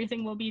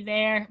 Everything will be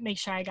there. Make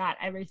sure I got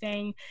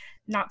everything,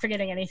 not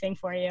forgetting anything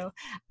for you.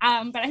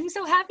 But I'm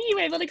so happy you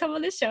were able to come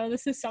on the show.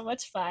 This is so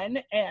much fun.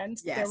 And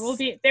there will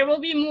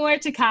be more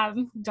to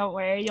come. Don't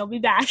worry, you'll be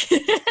back.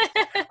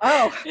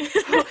 Oh,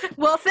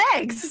 well,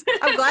 thanks.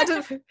 I'm glad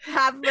to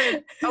have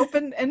an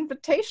open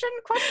invitation,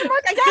 question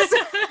mark, I guess.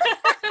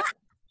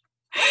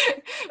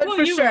 Well,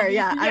 for sure,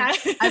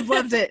 I've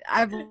loved it.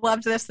 I've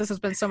loved this. This has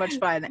been so much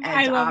fun.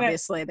 And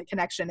obviously the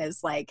connection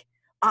is like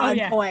on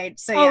point.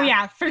 So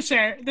for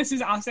sure. This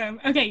is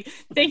awesome. Okay.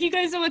 Thank you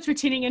guys so much for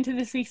tuning into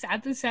this week's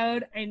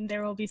episode. And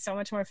there will be so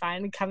much more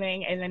fun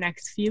coming in the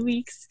next few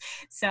weeks.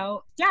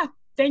 So yeah,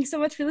 thanks so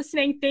much for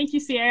listening. Thank you,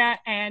 Sierra.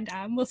 And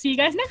we'll see you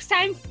guys next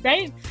time,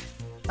 right?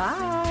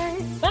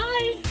 Bye.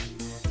 Bye.